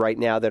of any right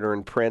now that are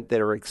in print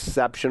that are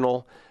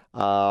exceptional.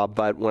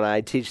 But when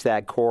I teach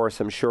that course,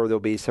 I'm sure there'll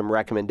be some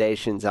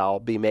recommendations I'll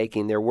be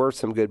making. There were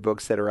some good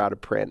books that are out of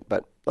print,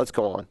 but let's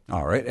go on.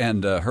 All right.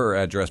 And her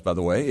address, by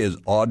the way, is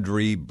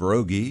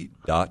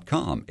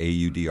audreybroggi.com,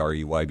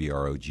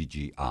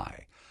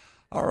 AudreyBroggi.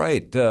 All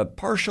right.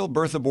 Partial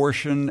birth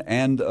abortion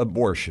and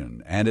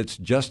abortion and its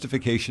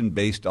justification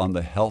based on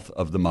the health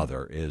of the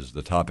mother is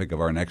the topic of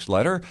our next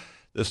letter.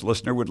 This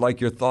listener would like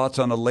your thoughts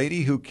on a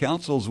lady who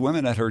counsels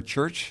women at her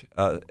church,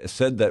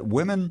 said that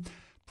women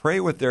pray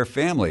with their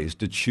families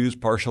to choose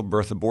partial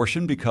birth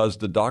abortion because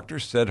the doctor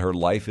said her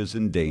life is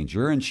in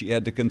danger and she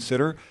had to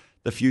consider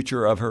the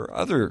future of her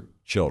other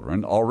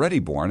children already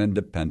born and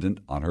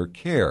dependent on her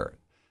care.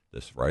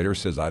 This writer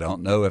says, I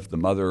don't know if the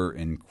mother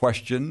in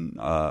question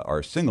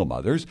are single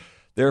mothers.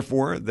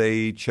 Therefore,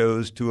 they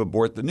chose to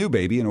abort the new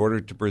baby in order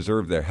to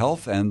preserve their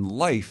health and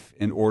life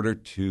in order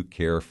to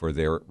care for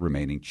their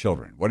remaining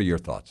children. What are your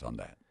thoughts on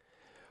that?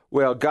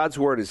 Well, God's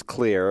word is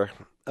clear.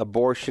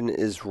 Abortion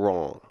is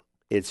wrong.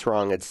 It's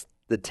wrong. It's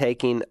the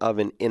taking of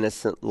an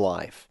innocent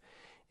life.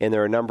 And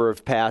there are a number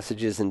of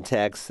passages and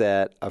texts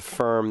that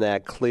affirm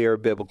that clear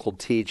biblical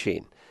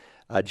teaching.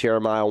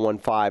 Jeremiah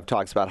 1:5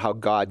 talks about how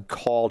God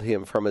called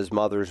him from his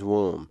mother's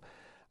womb.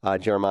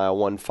 Jeremiah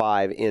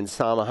 1:5 in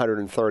Psalm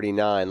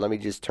 139. Let me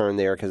just turn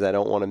there because I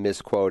don't want to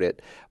misquote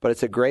it. But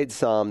it's a great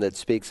psalm that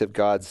speaks of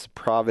God's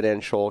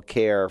providential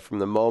care from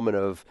the moment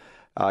of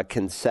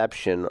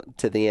conception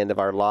to the end of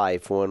our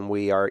life when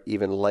we are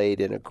even laid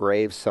in a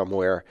grave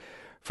somewhere.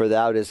 For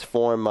thou didst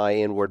form my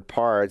inward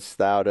parts,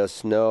 thou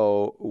didst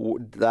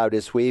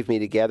weave me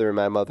together in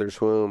my mother's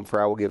womb.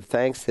 For I will give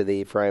thanks to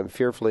thee, for I am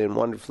fearfully and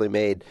wonderfully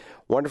made.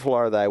 Wonderful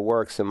are thy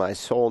works, and my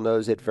soul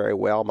knows it very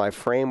well. My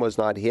frame was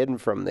not hidden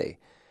from thee,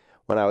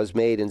 when I was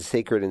made in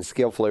secret and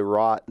skillfully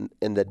wrought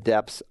in the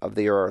depths of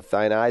the earth.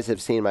 Thine eyes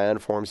have seen my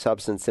unformed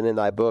substance, and in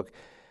thy book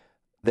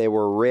they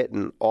were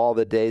written, all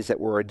the days that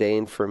were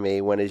ordained for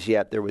me, when as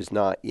yet there was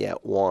not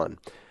yet one.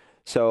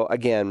 So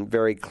again,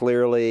 very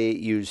clearly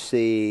you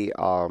see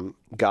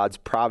God's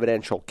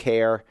providential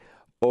care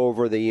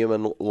over the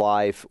human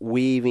life,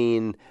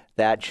 weaving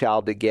that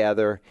child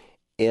together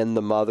in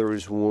the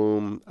mother's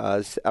womb.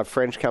 A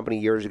French company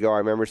years ago, I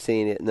remember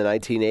seeing it in the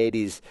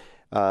 1980s.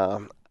 I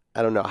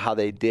don't know how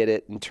they did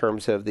it in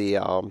terms of the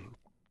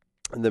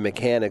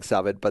mechanics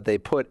of it, but they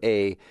put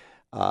a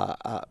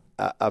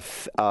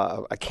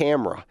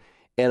camera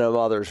in a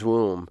mother's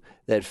womb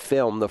that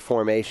filmed the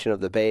formation of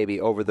the baby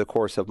over the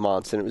course of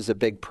months. And it was a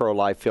big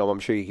pro-life film. I'm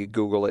sure you could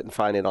Google it and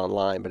find it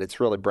online, but it's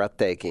really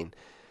breathtaking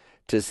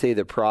to see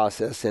the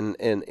process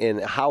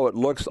and how it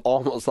looks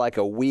almost like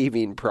a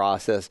weaving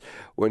process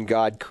when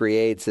God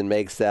creates and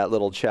makes that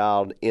little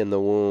child in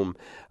the womb.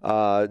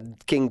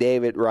 King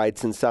David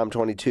writes in Psalm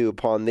 22,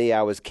 upon thee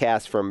I was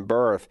cast from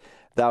birth.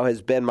 Thou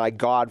hast been my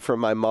God from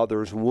my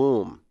mother's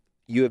womb.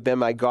 You have been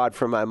my God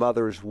from my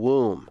mother's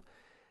womb.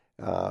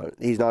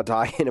 He's not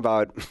talking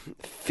about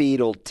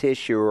fetal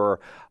tissue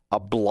or a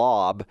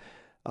blob,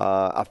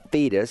 a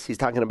fetus. He's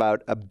talking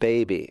about a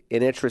baby.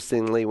 And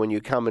interestingly, when you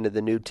come into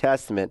the New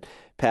Testament,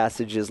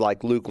 passages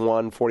like Luke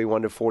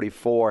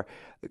 1:41-44,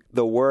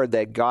 the word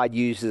that God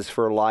uses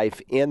for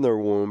life in the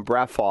womb,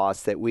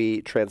 brephos, that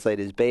we translate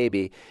as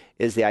baby,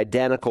 is the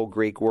identical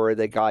Greek word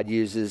that God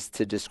uses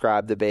to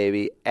describe the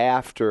baby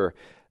after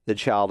the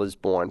child is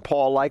born.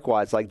 Paul,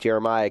 likewise, like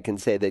Jeremiah, can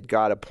say that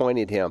God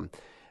appointed him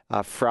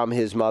from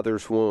his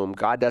mother's womb.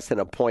 God doesn't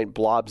appoint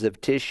blobs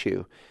of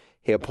tissue.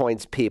 He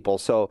appoints people.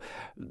 So,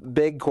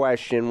 big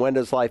question, when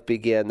does life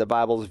begin? The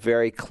Bible is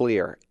very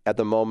clear at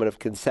the moment of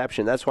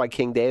conception. That's why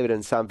King David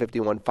in Psalm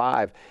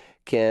 51:5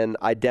 can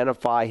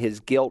identify his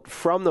guilt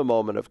from the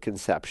moment of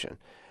conception.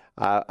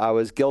 I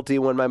was guilty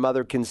when my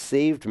mother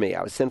conceived me.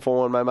 I was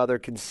sinful when my mother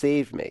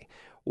conceived me.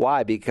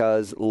 Why?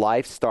 Because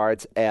life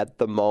starts at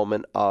the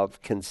moment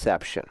of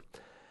conception.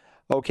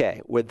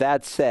 Okay, with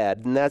that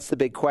said, and that's the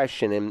big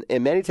question,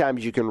 and many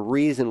times you can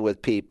reason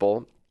with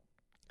people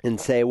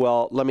and say,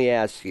 well, let me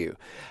ask you,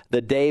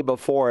 the day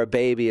before a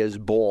baby is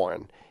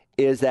born,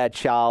 is that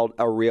child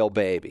a real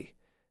baby?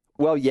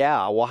 Well,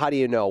 yeah. Well, how do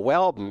you know?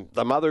 Well,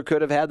 the mother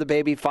could have had the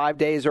baby 5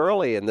 days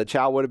early and the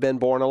child would have been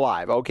born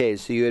alive. Okay,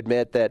 so you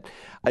admit that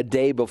a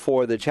day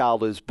before the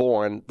child is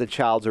born, the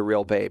child's a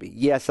real baby.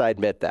 Yes, I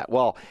admit that.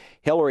 Well,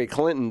 Hillary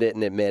Clinton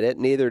didn't admit it,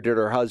 neither did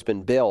her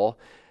husband Bill,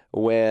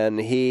 when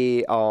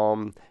he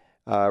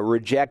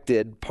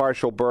rejected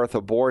partial birth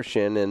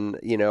abortion, and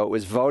it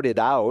was voted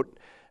out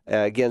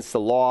against the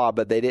law,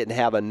 but they didn't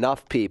have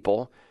enough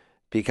people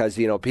because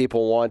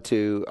people want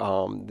to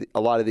a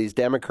lot of these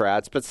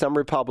Democrats, but some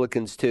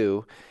Republicans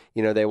too,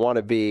 they want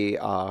to be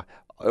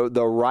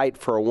the right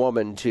for a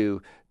woman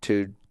to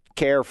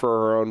care for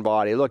her own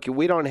body. Look,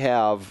 we don't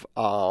have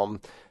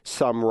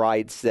some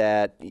rights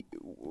that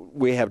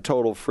we have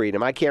total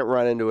freedom. I can't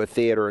run into a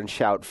theater and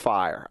shout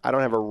fire. I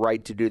don't have a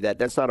right to do that.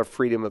 That's not a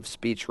freedom of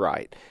speech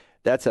right.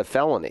 That's a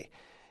felony,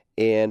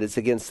 and it's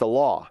against the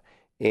law.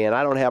 And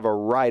I don't have a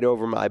right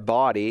over my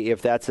body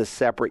if that's a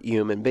separate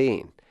human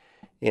being.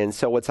 And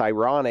so what's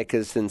ironic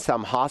is in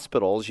some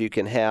hospitals, you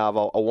can have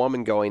a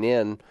woman going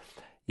in,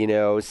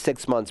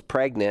 6 months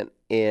pregnant,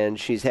 and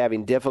she's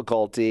having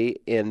difficulty,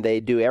 and they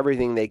do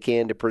everything they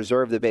can to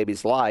preserve the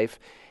baby's life.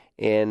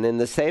 And in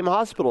the same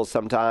hospital,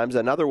 sometimes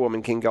another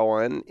woman can go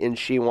in and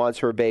she wants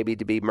her baby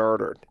to be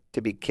murdered,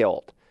 to be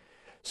killed.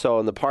 So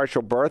in the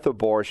partial birth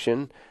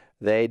abortion,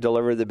 they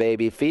delivered the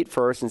baby feet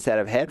first instead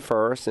of head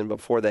first. And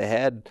before the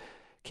head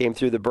came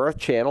through the birth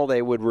channel,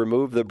 they would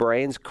remove the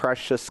brains,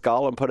 crush the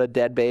skull, and put a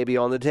dead baby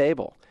on the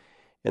table.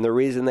 And the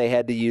reason they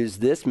had to use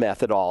this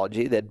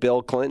methodology that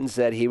Bill Clinton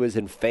said he was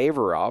in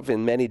favor of,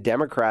 and many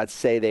Democrats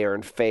say they are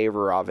in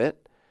favor of it,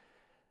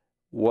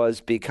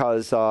 was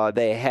because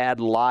they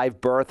had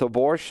live birth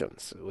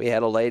abortions. We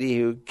had a lady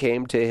who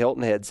came to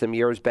Hilton Head some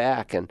years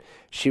back, and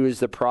she was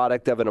the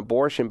product of an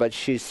abortion, but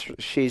she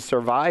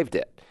survived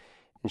it.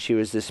 And she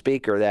was the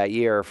speaker that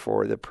year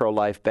for the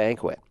pro-life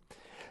banquet.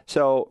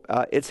 So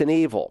it's an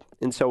evil.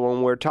 And so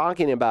when we're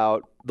talking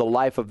about the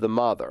life of the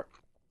mother,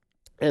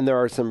 and there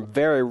are some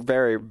very,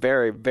 very,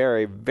 very,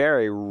 very,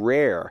 very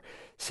rare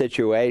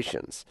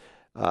situations.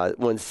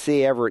 When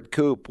C. Everett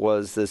Koop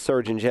was the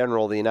Surgeon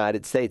General of the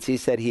United States, he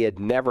said he had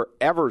never,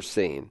 ever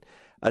seen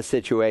a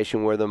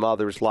situation where the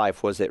mother's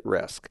life was at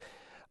risk.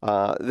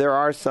 There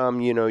are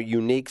some,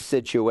 unique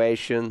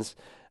situations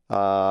in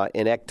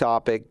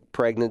ectopic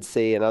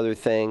pregnancy and other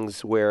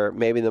things where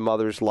maybe the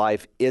mother's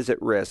life is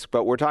at risk,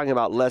 but we're talking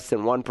about less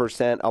than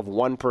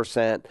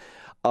 1%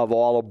 of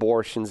all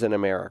abortions in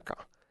America.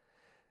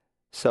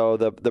 So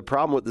the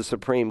problem with the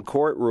Supreme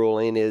Court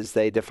ruling is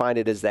they defined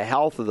it as the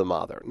health of the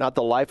mother, not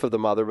the life of the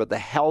mother, but the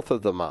health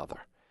of the mother.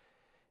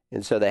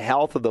 And so the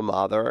health of the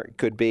mother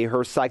could be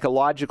her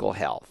psychological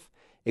health.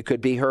 It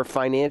could be her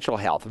financial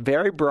health.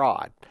 Very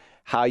broad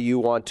how you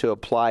want to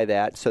apply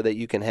that so that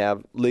you can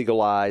have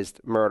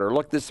legalized murder.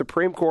 Look, the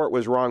Supreme Court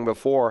was wrong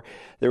before.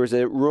 There was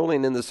a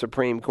ruling in the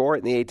Supreme Court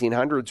in the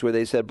 1800s where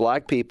they said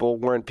black people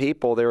weren't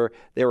people,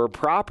 they were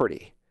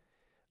property.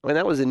 I mean,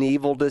 that was an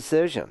evil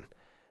decision.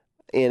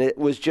 And it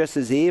was just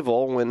as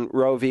evil when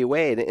Roe v.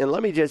 Wade. And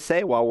let me just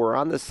say, while we're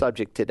on this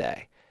subject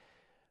today,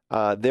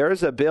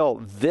 there's a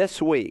bill this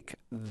week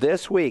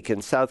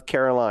in South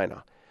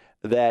Carolina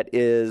that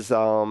is,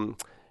 a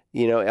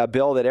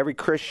bill that every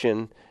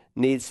Christian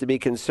needs to be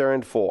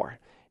concerned for.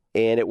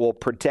 And it will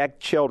protect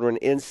children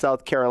in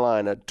South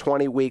Carolina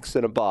 20 weeks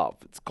and above.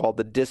 It's called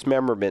the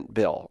Dismemberment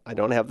Bill. I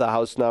don't have the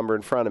House number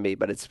in front of me,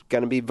 but it's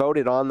going to be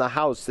voted on the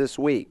House this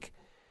week.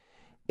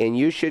 And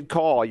you should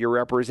call your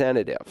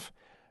representative.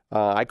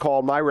 I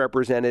called my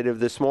representative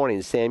this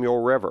morning,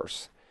 Samuel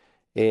Rivers,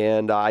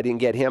 and I didn't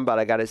get him, but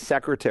I got his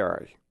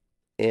secretary.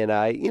 And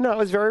I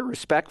was very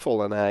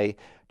respectful, and I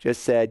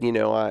just said,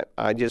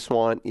 I just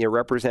want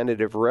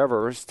Representative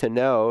Rivers to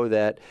know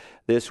that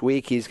this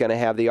week he's going to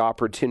have the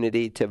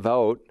opportunity to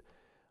vote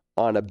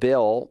on a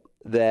bill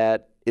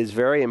that is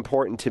very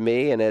important to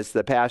me. And as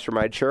the pastor of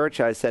my church,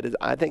 I said,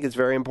 I think it's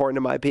very important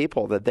to my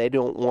people that they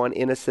don't want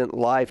innocent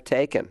life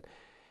taken.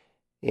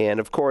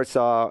 And, of course,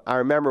 I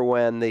remember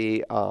when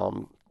the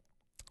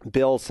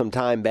bill some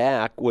time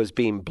back was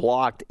being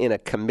blocked in a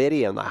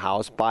committee in the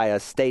House by a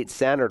state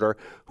senator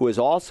who is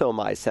also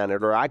my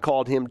senator. I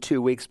called him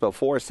 2 weeks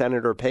before,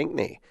 Senator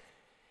Pinckney,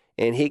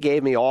 and he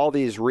gave me all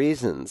these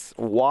reasons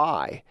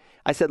why.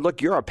 I said,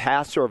 look, you're a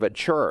pastor of a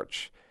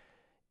church.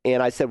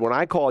 And I said, when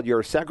I called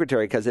your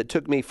secretary, because it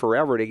took me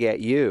forever to get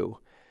you,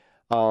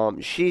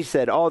 she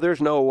said, oh,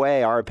 there's no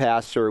way our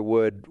pastor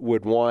would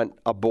want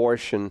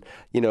abortion,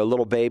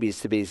 little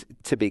babies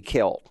to be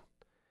killed.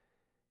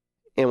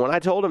 And when I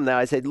told him that,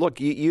 I said,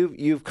 look,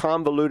 you've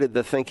convoluted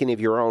the thinking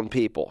of your own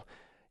people.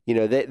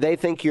 They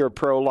think you're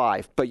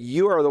pro-life, but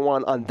you are the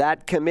one on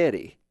that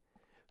committee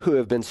who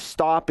have been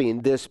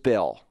stopping this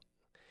bill.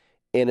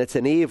 And it's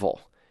an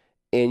evil.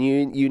 And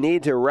you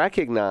need to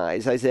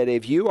recognize, I said,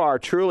 if you are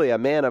truly a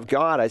man of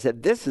God, I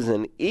said, this is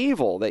an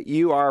evil that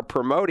you are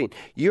promoting.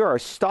 You are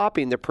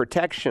stopping the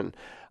protection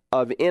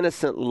of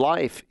innocent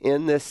life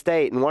in this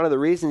state. And one of the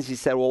reasons he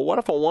said, well, what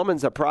if a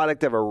woman's a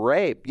product of a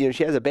rape?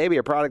 She has a baby,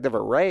 a product of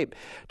a rape.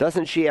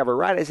 Doesn't she have a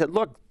right? I said,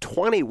 look,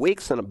 20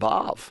 weeks and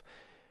above.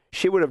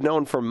 She would have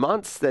known for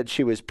months that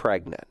she was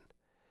pregnant.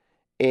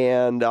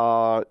 And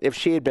if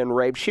she had been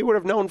raped, she would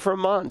have known for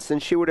months,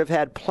 and she would have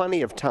had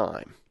plenty of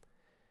time.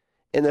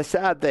 And the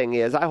sad thing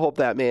is, I hope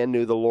that man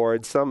knew the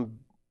Lord. Some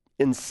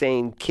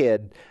insane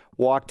kid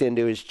walked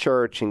into his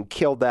church and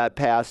killed that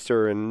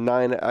pastor and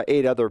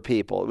 8 other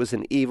people. It was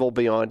an evil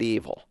beyond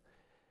evil.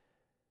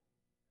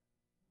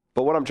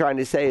 But what I'm trying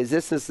to say is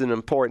this is an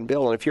important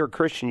bill, and if you're a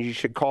Christian, you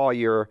should call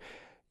your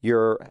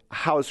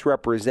House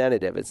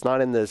representative. It's not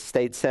in the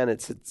state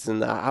Senate. It's in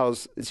the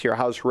House. It's your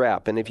House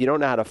rep. And if you don't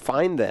know how to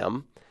find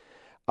them,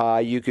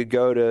 you could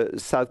go to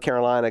South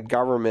Carolina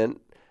government,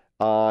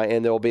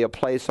 and there will be a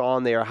place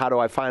on there, how do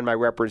I find my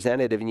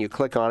representative? And you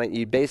click on it.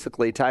 You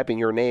basically type in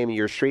your name,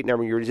 your street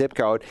number, your zip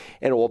code,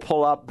 and it will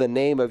pull up the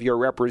name of your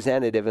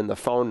representative and the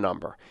phone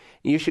number.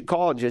 You should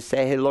call and just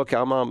say, hey, look,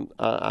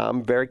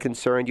 I'm very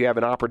concerned. You have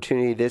an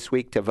opportunity this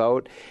week to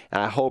vote,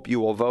 and I hope you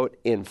will vote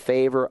in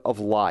favor of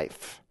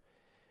life.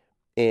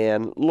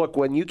 And look,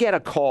 when you get a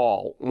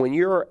call, when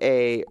you're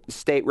a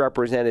state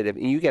representative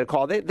and you get a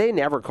call, they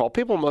never call.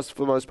 People, for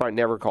the most part,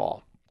 never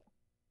call.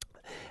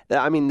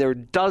 I mean, there are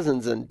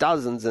dozens and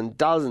dozens and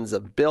dozens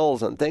of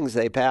bills and things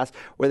they pass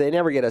where they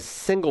never get a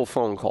single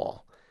phone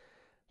call.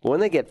 When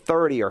they get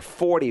 30 or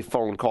 40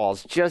 phone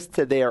calls just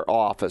to their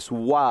office,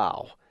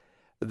 wow,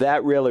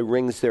 that really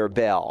rings their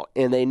bell.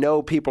 And they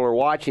know people are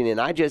watching. And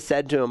I just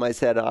said to them, I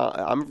said,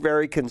 I'm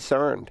very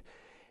concerned.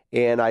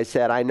 And I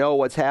said, I know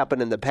what's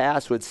happened in the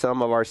past with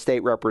some of our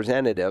state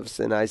representatives.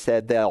 And I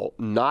said they'll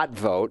not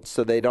vote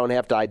so they don't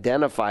have to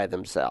identify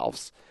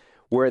themselves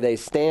where they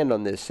stand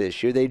on this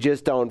issue. They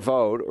just don't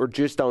vote or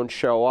just don't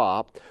show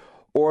up,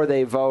 or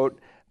they vote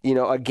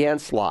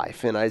against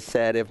life. And I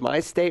said, if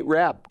my state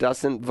rep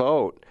doesn't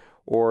vote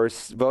or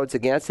votes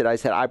against it, I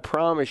said, I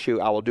promise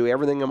you I will do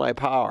everything in my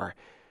power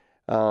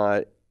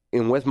and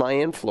with my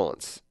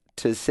influence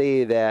to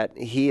see that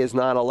he is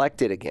not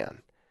elected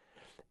again.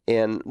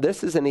 And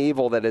this is an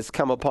evil that has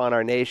come upon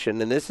our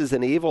nation, and this is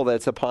an evil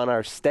that's upon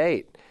our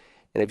state.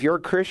 And if you're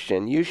a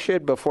Christian, you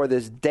should, before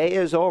this day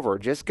is over,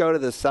 just go to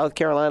the South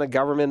Carolina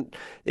government.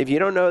 If you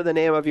don't know the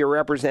name of your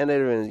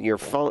representative and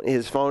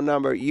his phone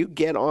number, you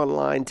get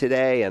online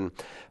today and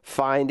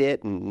find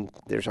it. And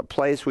there's a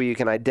place where you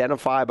can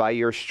identify by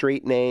your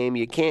street name.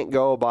 You can't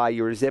go by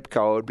your zip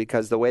code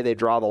because the way they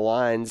draw the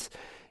lines,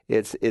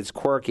 it's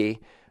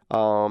quirky.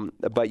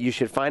 But you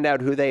should find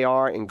out who they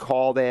are and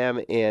call them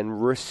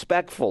and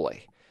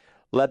respectfully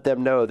let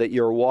them know that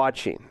you're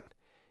watching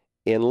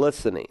and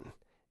listening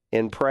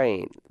and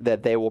praying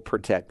that they will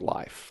protect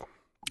life.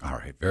 All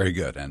right, very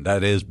good. And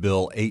that is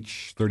Bill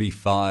H.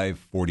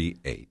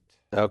 3548.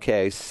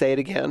 Okay, say it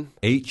again.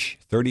 H.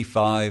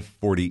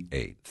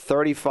 3548.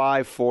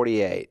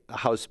 3548,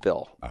 House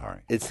bill. All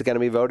right. It's going to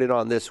be voted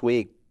on this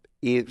week,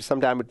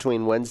 sometime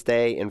between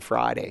Wednesday and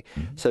Friday.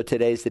 Mm-hmm. So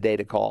today's the day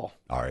to call.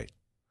 All right,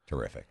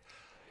 terrific.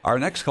 Our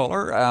next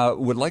caller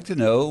would like to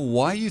know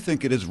why you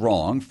think it is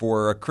wrong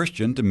for a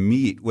Christian to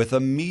meet with a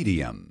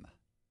medium.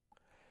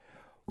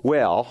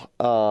 Well,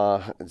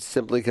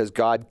 simply because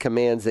God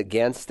commands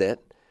against it.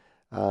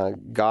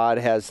 God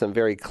has some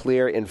very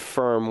clear and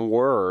firm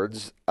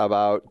words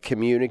about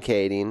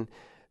communicating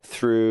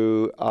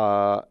through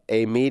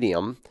a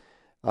medium.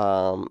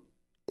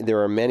 There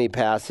are many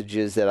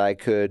passages that I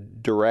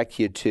could direct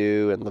you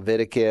to in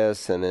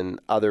Leviticus and in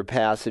other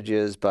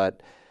passages,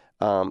 but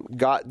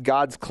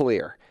God's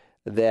clear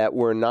that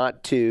we're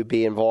not to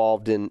be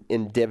involved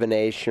in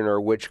divination or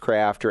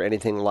witchcraft or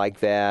anything like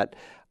that.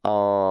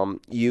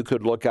 You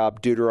could look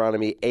up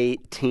Deuteronomy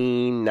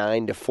 18,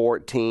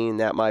 9-14.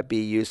 That might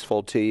be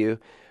useful to you,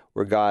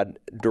 where God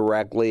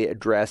directly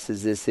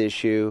addresses this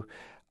issue.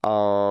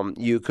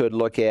 You could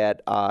look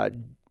at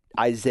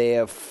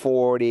Isaiah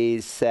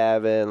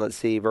 47,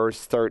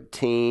 verse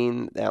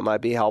 13. That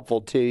might be helpful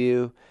to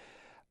you.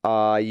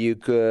 You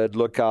could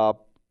look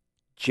up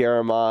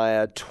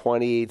Jeremiah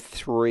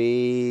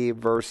 23,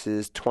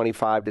 verses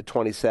 25 to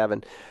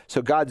 27.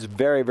 So God's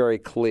very, very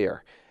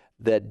clear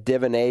that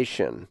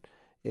divination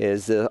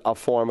is a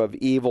form of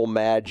evil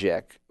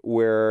magic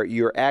where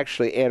you're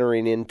actually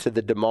entering into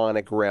the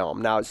demonic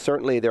realm. Now,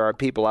 certainly there are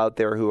people out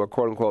there who are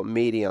quote-unquote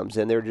mediums,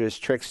 and they're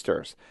just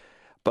tricksters.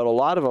 But a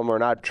lot of them are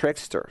not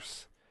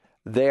tricksters.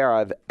 They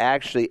have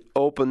actually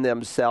opened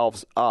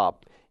themselves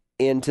up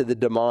into the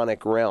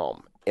demonic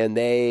realm, and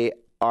they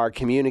are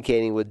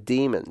communicating with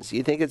demons.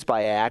 You think it's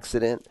by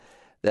accident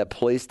that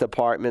police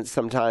departments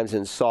sometimes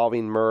in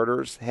solving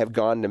murders have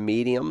gone to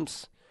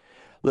mediums?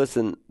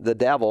 Listen, the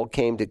devil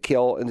came to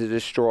kill and to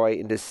destroy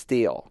and to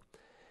steal.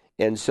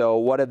 And so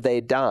what have they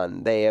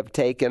done? They have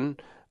taken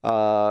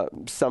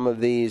some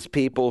of these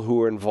people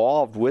who are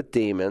involved with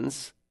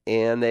demons,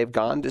 and they've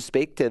gone to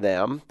speak to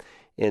them.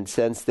 And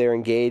since they're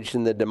engaged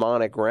in the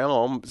demonic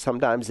realm,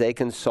 sometimes they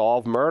can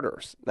solve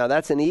murders. Now,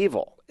 that's an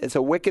evil. It's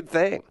a wicked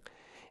thing.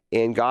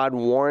 And God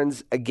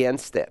warns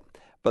against it.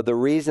 But the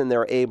reason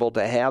they're able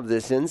to have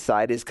this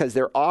insight is because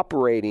they're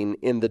operating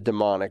in the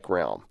demonic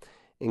realm.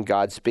 And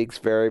God speaks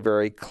very,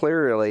 very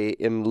clearly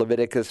in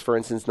Leviticus, for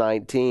instance,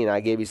 19. I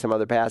gave you some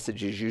other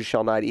passages. You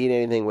shall not eat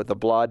anything with the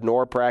blood,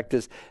 nor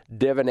practice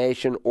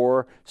divination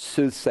or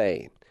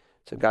soothsaying.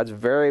 So God's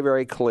very,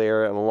 very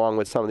clear, and along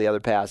with some of the other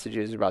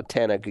passages, about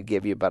 10 I could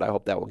give you, but I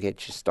hope that will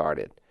get you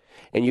started.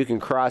 And you can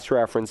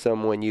cross-reference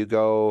them when you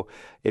go,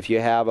 if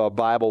you have a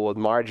Bible with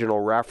marginal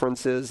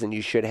references, and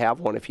you should have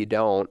one if you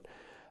don't.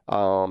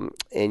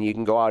 And you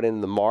can go out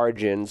in the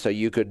margin. So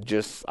you could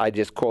I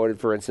just quoted,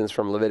 for instance,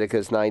 from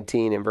Leviticus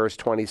 19 and verse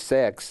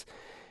 26.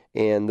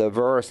 And the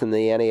verse in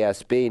the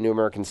NASB, New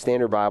American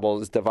Standard Bible,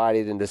 is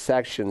divided into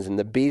sections. And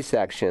the B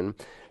section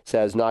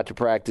says not to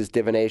practice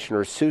divination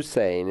or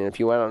soothsaying. And if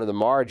you went onto the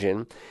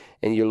margin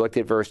and you looked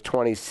at verse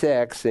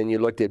 26 and you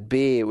looked at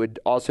B, it would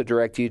also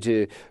direct you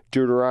to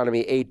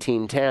Deuteronomy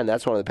 18:10.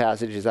 That's one of the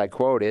passages I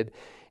quoted.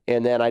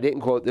 And then I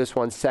didn't quote this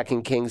one,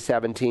 2 Kings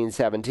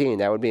 17:17.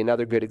 That would be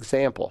another good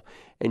example.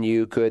 And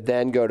you could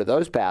then go to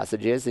those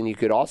passages, and you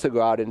could also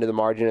go out into the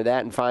margin of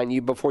that and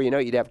find, before you know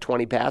it, you'd have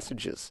 20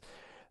 passages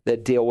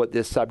that deal with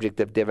this subject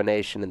of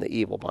divination and the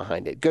evil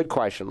behind it. Good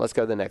question. Let's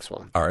go to the next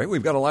one. All right,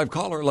 we've got a live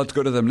caller. Let's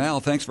go to them now.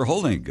 Thanks for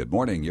holding. Good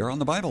morning. You're on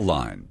the Bible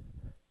line.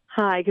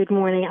 Hi, good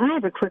morning. I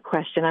have a quick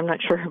question. I'm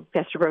not sure if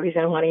Pastor Brogy's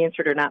going to want to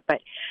answer it or not, but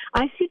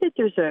I see that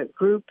there's a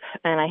group,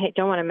 and I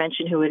don't want to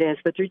mention who it is,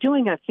 but they're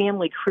doing a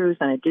family cruise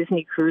on a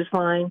Disney cruise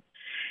line.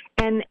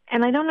 And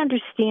I don't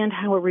understand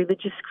how a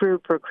religious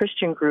group or a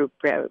Christian group,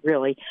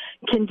 really,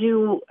 can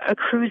do a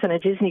cruise on a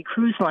Disney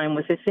cruise line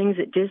with the things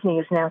that Disney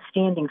is now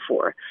standing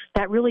for.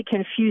 That really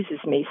confuses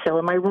me. So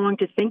am I wrong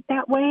to think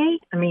that way?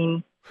 I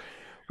mean...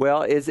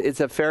 Well, it's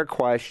a fair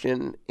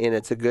question, and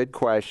it's a good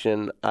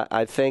question.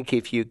 I think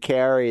if you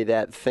carry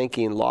that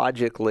thinking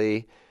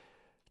logically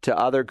to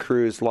other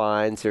cruise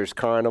lines, there's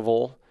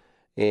Carnival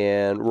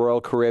and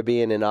Royal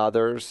Caribbean and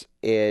others,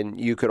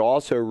 and you could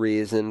also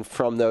reason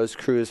from those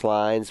cruise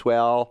lines,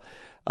 well,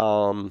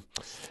 the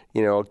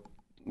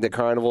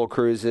Carnival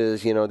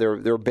cruises,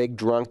 they're big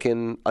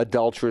drunken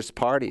adulterous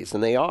parties,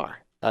 and they are.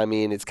 I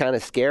mean, it's kind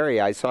of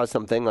scary. I saw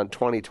something on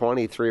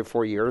 2020 3 or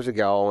 4 years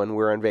ago, and we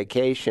were on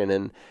vacation,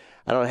 and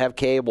I don't have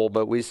cable,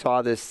 but we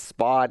saw this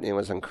spot, and it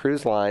was on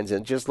cruise lines,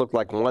 and it just looked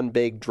like one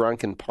big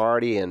drunken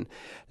party, and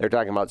they're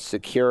talking about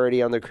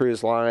security on the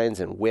cruise lines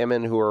and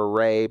women who were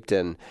raped,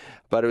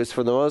 but it was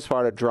for the most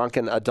part a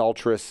drunken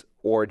adulterous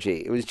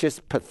orgy. It was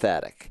just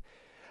pathetic.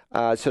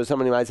 So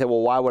somebody might say, well,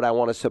 why would I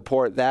want to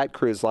support that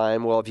cruise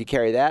line? Well, if you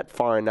carry that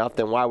far enough,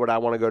 then why would I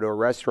want to go to a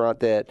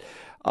restaurant that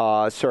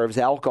serves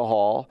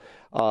alcohol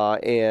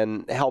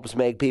and helps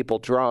make people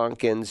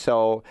drunk? And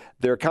so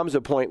there comes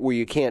a point where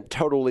you can't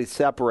totally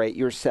separate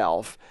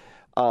yourself.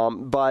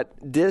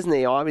 But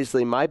Disney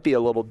obviously might be a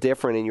little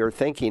different in your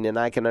thinking, and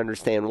I can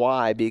understand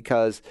why,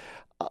 because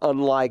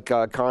unlike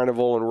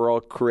Carnival and Royal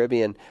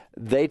Caribbean,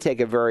 they take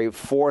a very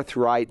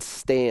forthright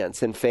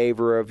stance in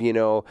favor of,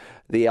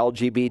 the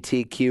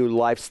LGBTQ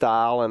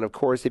lifestyle. And, of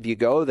course, if you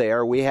go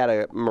there, we had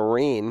a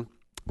Marine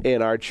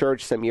in our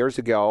church some years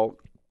ago,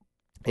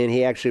 and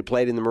he actually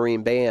played in the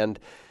Marine band.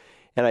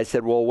 And I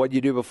said, well, what'd you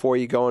do before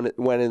you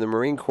went in the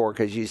Marine Corps?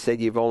 Because you said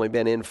you've only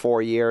been in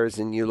 4 years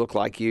and you look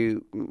like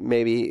you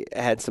maybe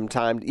had some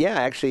time. Yeah,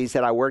 actually, he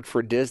said, I worked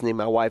for Disney,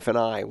 my wife and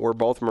I. We're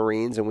both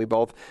Marines, and we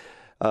both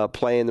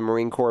play in the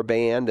Marine Corps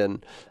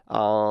band.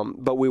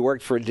 But we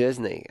worked for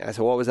Disney. I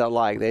said, what was that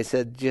like? They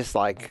said, just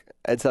like,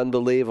 it's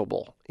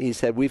unbelievable. He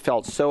said, we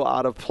felt so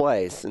out of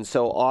place and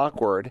so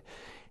awkward.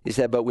 He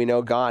said, but we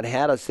know God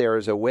had us there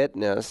as a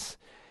witness.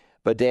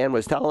 But Dan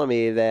was telling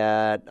me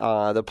that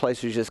the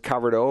place was just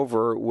covered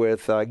over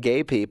with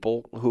gay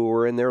people who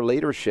were in their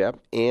leadership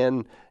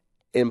and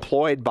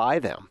employed by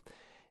them.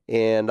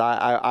 And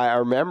I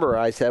remember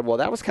I said, well,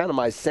 that was kind of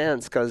my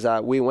sense, because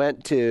we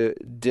went to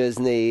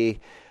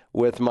Disney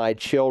with my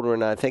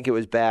children. I think it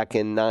was back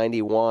in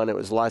 91. It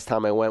was the last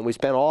time I went. We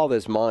spent all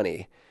this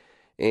money.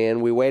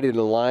 And we waited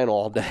in line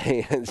all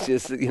day. It's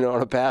just,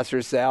 on a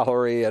pastor's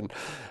salary. And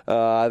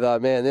I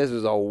thought, man, this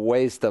was a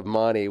waste of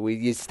money.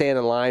 You stand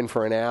in line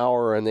for an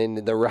hour, and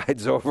then the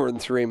ride's over in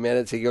 3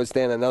 minutes. You go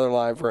stand in another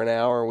line for an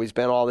hour, and we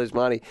spent all this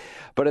money.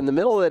 But in the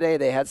middle of the day,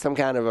 they had some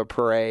kind of a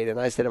parade.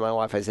 And I said to my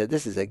wife, I said,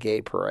 this is a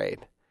gay parade.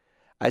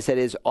 I said,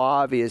 it's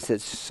obvious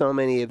that so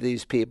many of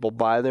these people,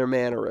 by their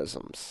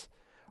mannerisms,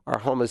 are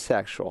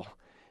homosexual.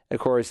 Of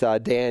course,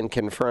 Dan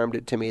confirmed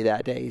it to me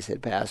that day. He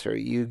said, Pastor,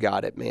 you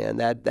got it, man.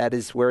 That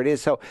is where it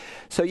is. So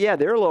yeah,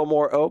 they're a little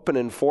more open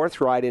and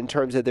forthright in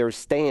terms of their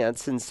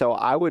stance. And so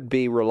I would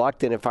be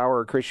reluctant, if I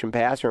were a Christian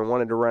pastor and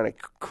wanted to run a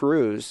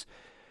cruise,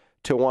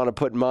 to want to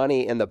put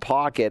money in the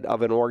pocket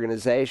of an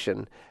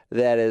organization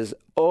that is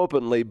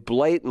openly,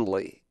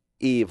 blatantly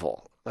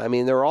evil. I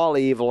mean, they're all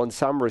evil in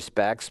some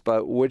respects,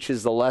 but which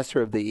is the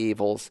lesser of the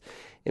evils?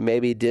 And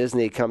maybe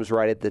Disney comes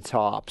right at the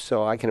top.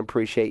 So I can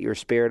appreciate your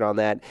spirit on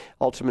that.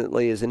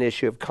 Ultimately, is an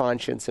issue of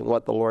conscience and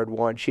what the Lord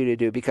wants you to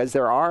do, because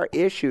there are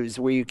issues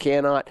where you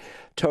cannot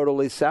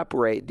totally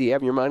separate. Do you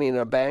have your money in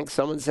a bank?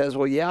 Someone says,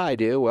 well, yeah, I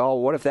do. Well,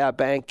 what if that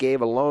bank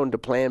gave a loan to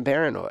Planned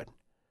Parenthood?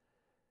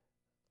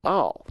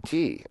 Oh,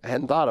 gee, I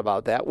hadn't thought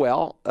about that.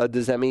 Well,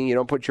 does that mean you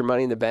don't put your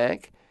money in the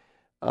bank?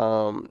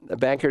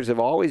 Bankers have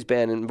always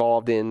been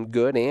involved in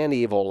good and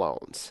evil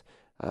loans.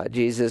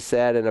 Jesus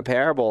said in a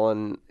parable,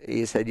 and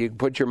he said, you can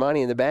put your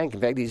money in the bank.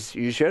 In fact,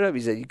 you should have.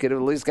 He said, you could have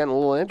at least gotten a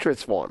little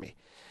interest for me,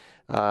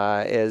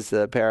 as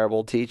the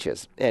parable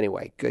teaches.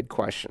 Anyway, good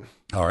question.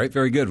 All right,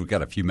 very good. We've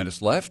got a few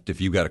minutes left.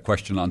 If you've got a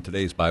question on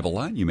today's Bible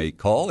line, you may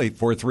call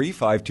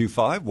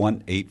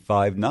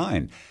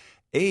 843-525-1859.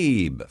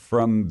 Abe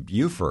from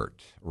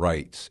Beaufort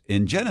writes,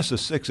 in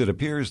Genesis 6, it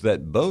appears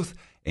that both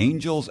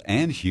angels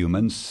and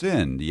humans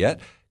sinned, yet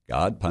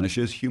God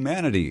punishes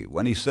humanity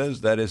when he says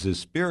that as his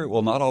spirit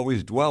will not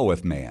always dwell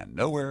with man.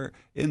 Nowhere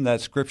in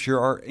that scripture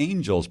are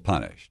angels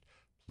punished.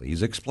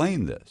 Please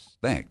explain this.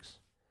 Thanks.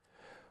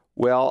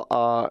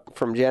 Well,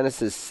 from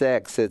Genesis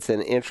 6, it's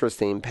an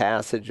interesting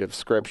passage of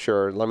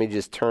scripture. Let me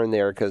just turn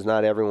there, because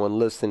not everyone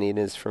listening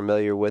is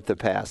familiar with the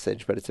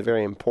passage, but it's a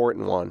very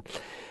important one.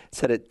 It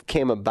said it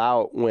came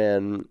about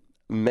when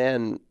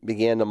men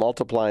began to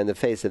multiply in the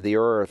face of the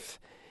earth,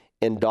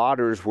 and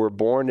daughters were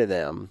born to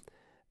them,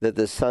 that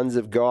the sons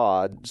of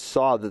God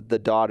saw that the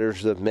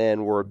daughters of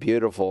men were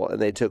beautiful, and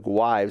they took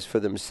wives for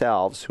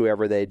themselves,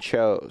 whoever they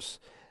chose.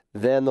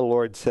 Then the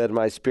Lord said,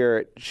 my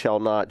spirit shall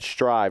not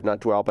strive,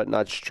 not dwell, but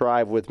not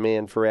strive with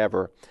man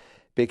forever,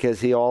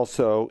 because he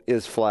also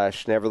is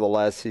flesh.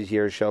 Nevertheless, his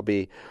years shall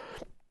be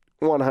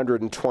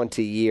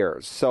 120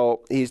 years.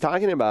 So he's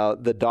talking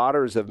about the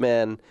daughters of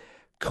men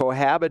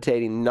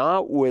cohabitating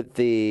not with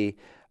the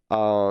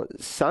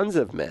sons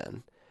of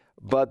men,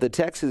 but the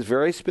text is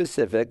very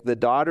specific. The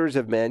daughters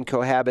of men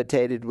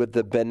cohabitated with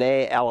the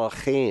B'nai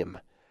Elohim,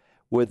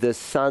 with the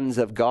sons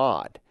of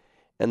God.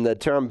 And the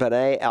term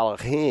B'nai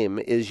Elohim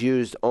is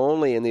used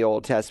only in the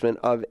Old Testament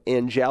of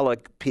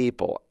angelic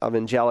people, of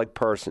angelic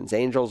persons.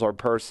 Angels are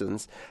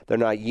persons. They're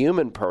not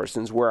human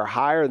persons. We're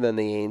higher than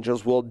the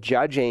angels. We'll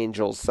judge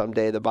angels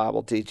someday, the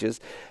Bible teaches.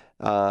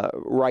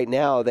 Right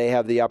now, they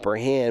have the upper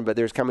hand, but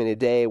there's coming a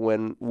day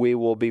when we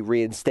will be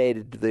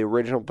reinstated to the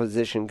original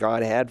position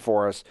God had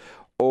for us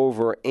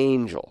over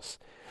angels.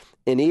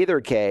 In either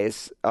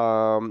case,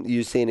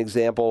 you see an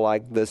example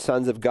like the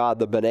sons of God,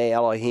 the B'nai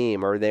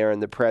Elohim, are there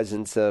in the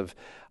presence of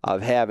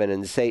heaven,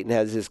 and Satan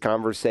has this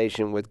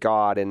conversation with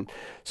God. And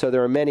so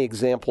there are many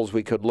examples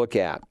we could look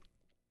at.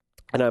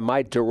 And I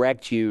might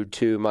direct you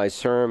to my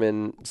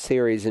sermon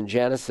series in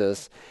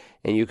Genesis,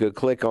 and you could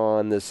click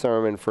on the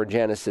sermon for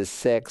Genesis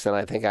 6, and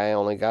I think I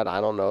only got,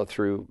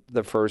 through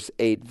the first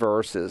 8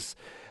 verses,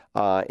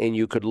 and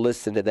you could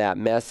listen to that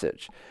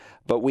message.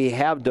 But we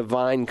have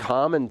divine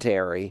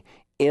commentary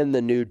in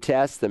the New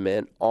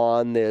Testament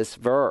on this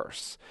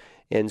verse.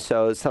 And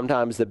so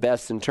sometimes the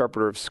best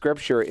interpreter of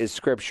Scripture is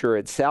Scripture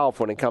itself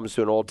when it comes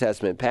to an Old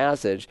Testament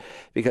passage,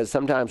 because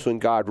sometimes when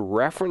God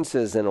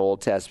references an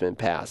Old Testament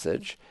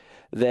passage,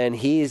 then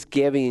he's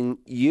giving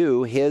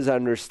you his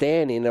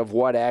understanding of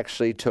what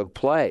actually took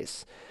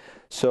place.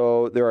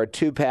 So there are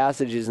 2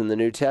 passages in the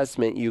New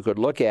Testament you could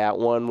look at.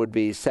 One would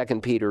be 2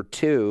 Peter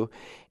 2,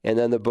 and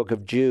then the book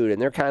of Jude. And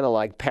they're kind of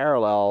like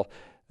parallel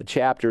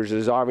chapters.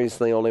 There's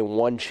obviously only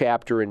 1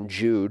 chapter in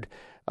Jude.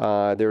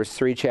 There's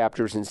 3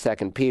 chapters in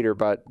 2 Peter,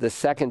 but the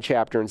second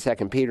chapter in 2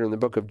 Peter and the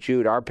book of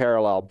Jude are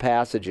parallel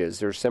passages.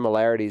 There's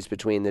similarities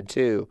between the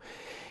 2.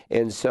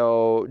 And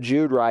so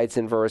Jude writes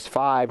in verse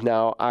 5,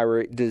 now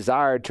I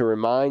desire to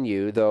remind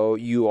you, though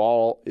you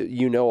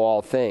know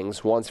all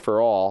things once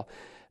for all,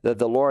 that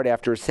the Lord,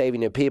 after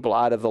saving a people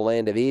out of the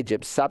land of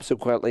Egypt,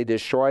 subsequently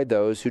destroyed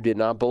those who did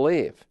not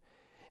believe,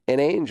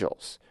 and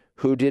angels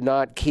who did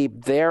not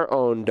keep their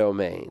own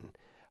domain,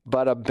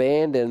 but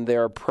abandoned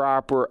their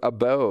proper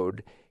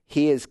abode.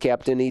 He is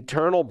kept in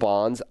eternal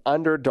bonds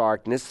under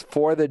darkness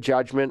for the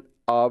judgment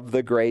of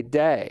the great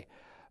day.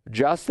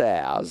 Just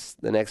as,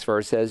 the next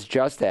verse says,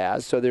 just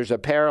as, so there's a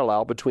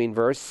parallel between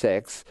verse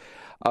 6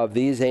 of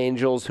these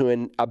angels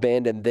who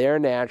abandoned their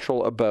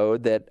natural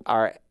abode that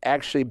are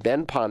actually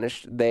been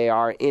punished. They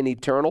are in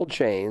eternal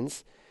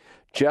chains,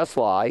 just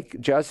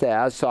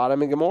as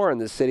Sodom and Gomorrah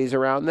and the cities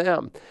around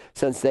them,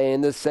 since they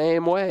in the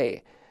same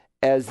way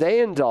as they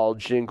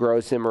indulged in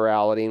gross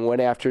immorality and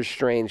went after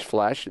strange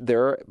flesh,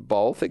 they're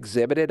both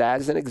exhibited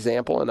as an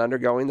example and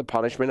undergoing the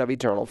punishment of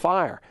eternal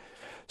fire.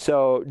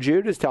 So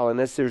Jude is telling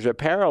us there's a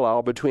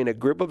parallel between a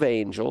group of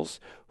angels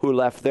who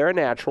left their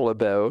natural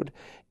abode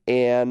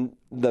and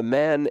the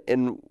men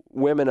and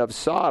women of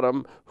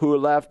Sodom who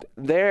left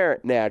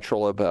their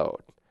natural abode.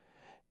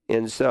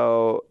 And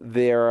so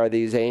there are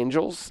these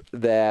angels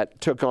that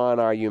took on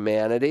our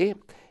humanity,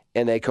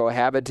 and they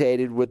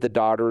cohabitated with the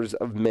daughters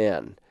of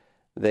men.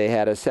 They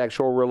had a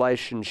sexual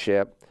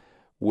relationship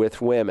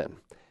with women.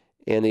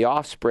 And the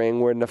offspring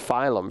were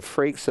Nephilim,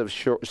 freaks of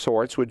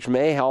sorts, which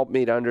may help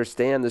me to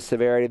understand the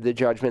severity of the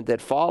judgment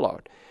that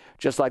followed.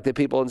 Just like the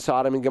people in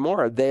Sodom and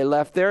Gomorrah, they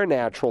left their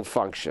natural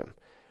function.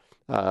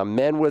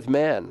 Men with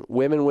men,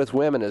 women with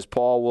women, as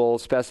Paul will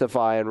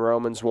specify in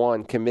Romans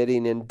 1,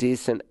 committing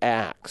indecent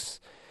acts.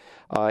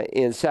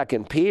 In 2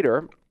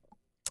 Peter,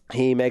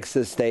 he makes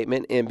this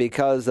statement, and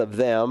because of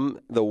them,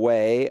 the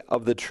way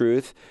of the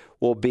truth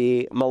will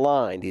be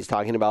maligned. He's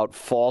talking about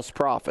false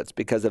prophets.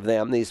 Because of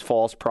them, these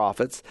false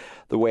prophets,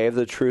 the way of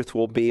the truth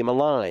will be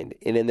maligned.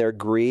 And in their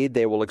greed,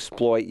 they will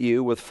exploit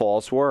you with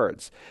false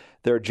words.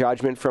 Their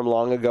judgment from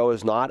long ago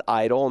is not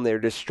idle, and their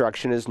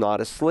destruction is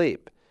not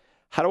asleep.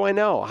 How do I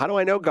know? How do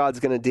I know God's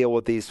going to deal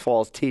with these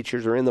false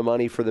teachers or in the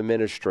money for the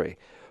ministry?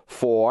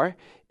 For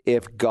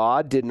if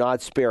God did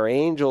not spare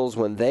angels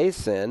when they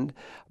sinned,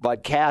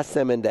 but cast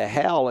them into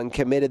hell and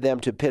committed them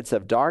to pits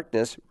of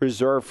darkness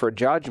reserved for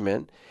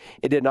judgment,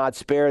 it did not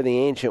spare the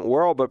ancient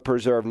world, but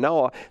preserved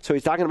Noah. So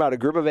he's talking about a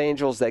group of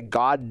angels that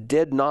God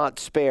did not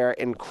spare,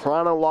 and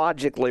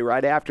chronologically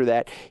right after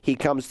that, he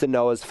comes to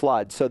Noah's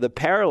flood. So the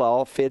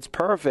parallel fits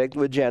perfect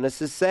with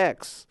Genesis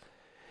 6.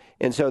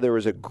 And so there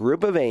was a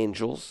group of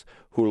angels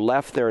who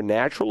left their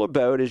natural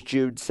abode, as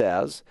Jude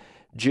says.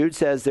 Jude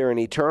says they're in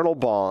eternal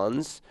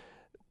bonds.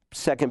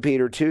 2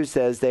 Peter 2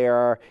 says they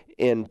are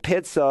in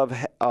pits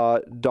of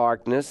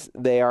darkness.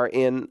 They are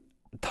in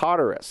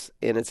Tartarus,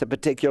 and it's a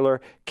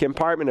particular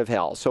compartment of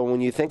hell. So when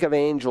you think of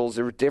angels,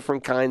 there are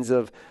different kinds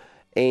of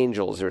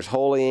angels. There's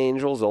holy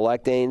angels,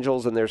 elect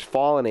angels, and there's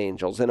fallen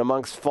angels. And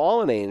amongst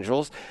fallen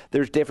angels,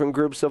 there's different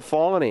groups of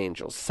fallen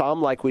angels.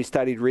 Some, like we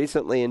studied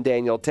recently in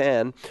Daniel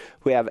 10,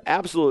 who have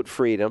absolute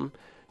freedom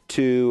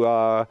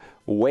to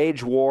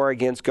wage war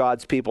against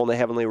God's people in the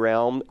heavenly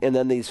realm, and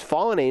then these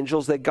fallen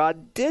angels that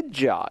God did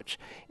judge.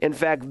 In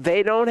fact,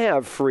 they don't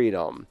have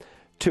freedom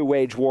to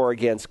wage war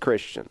against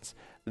Christians.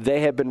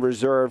 They have been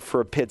reserved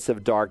for pits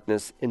of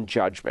darkness and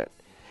judgment.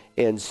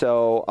 And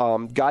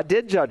so God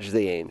did judge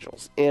the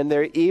angels, and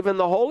even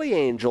the holy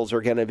angels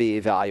are going to be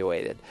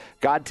evaluated.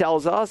 God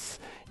tells us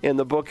in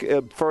the book,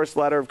 first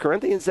letter of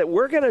Corinthians, that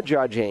we're going to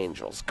judge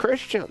angels,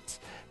 Christians,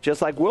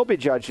 just like we'll be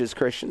judged as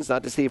Christians,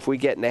 not to see if we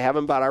get into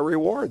heaven, but our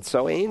reward.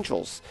 So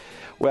angels.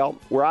 Well,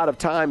 we're out of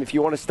time. If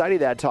you want to study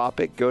that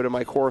topic, go to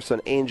my course on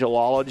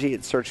angelology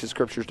at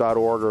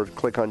searchthescriptures.org or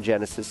click on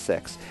Genesis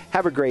 6.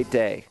 Have a great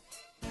day.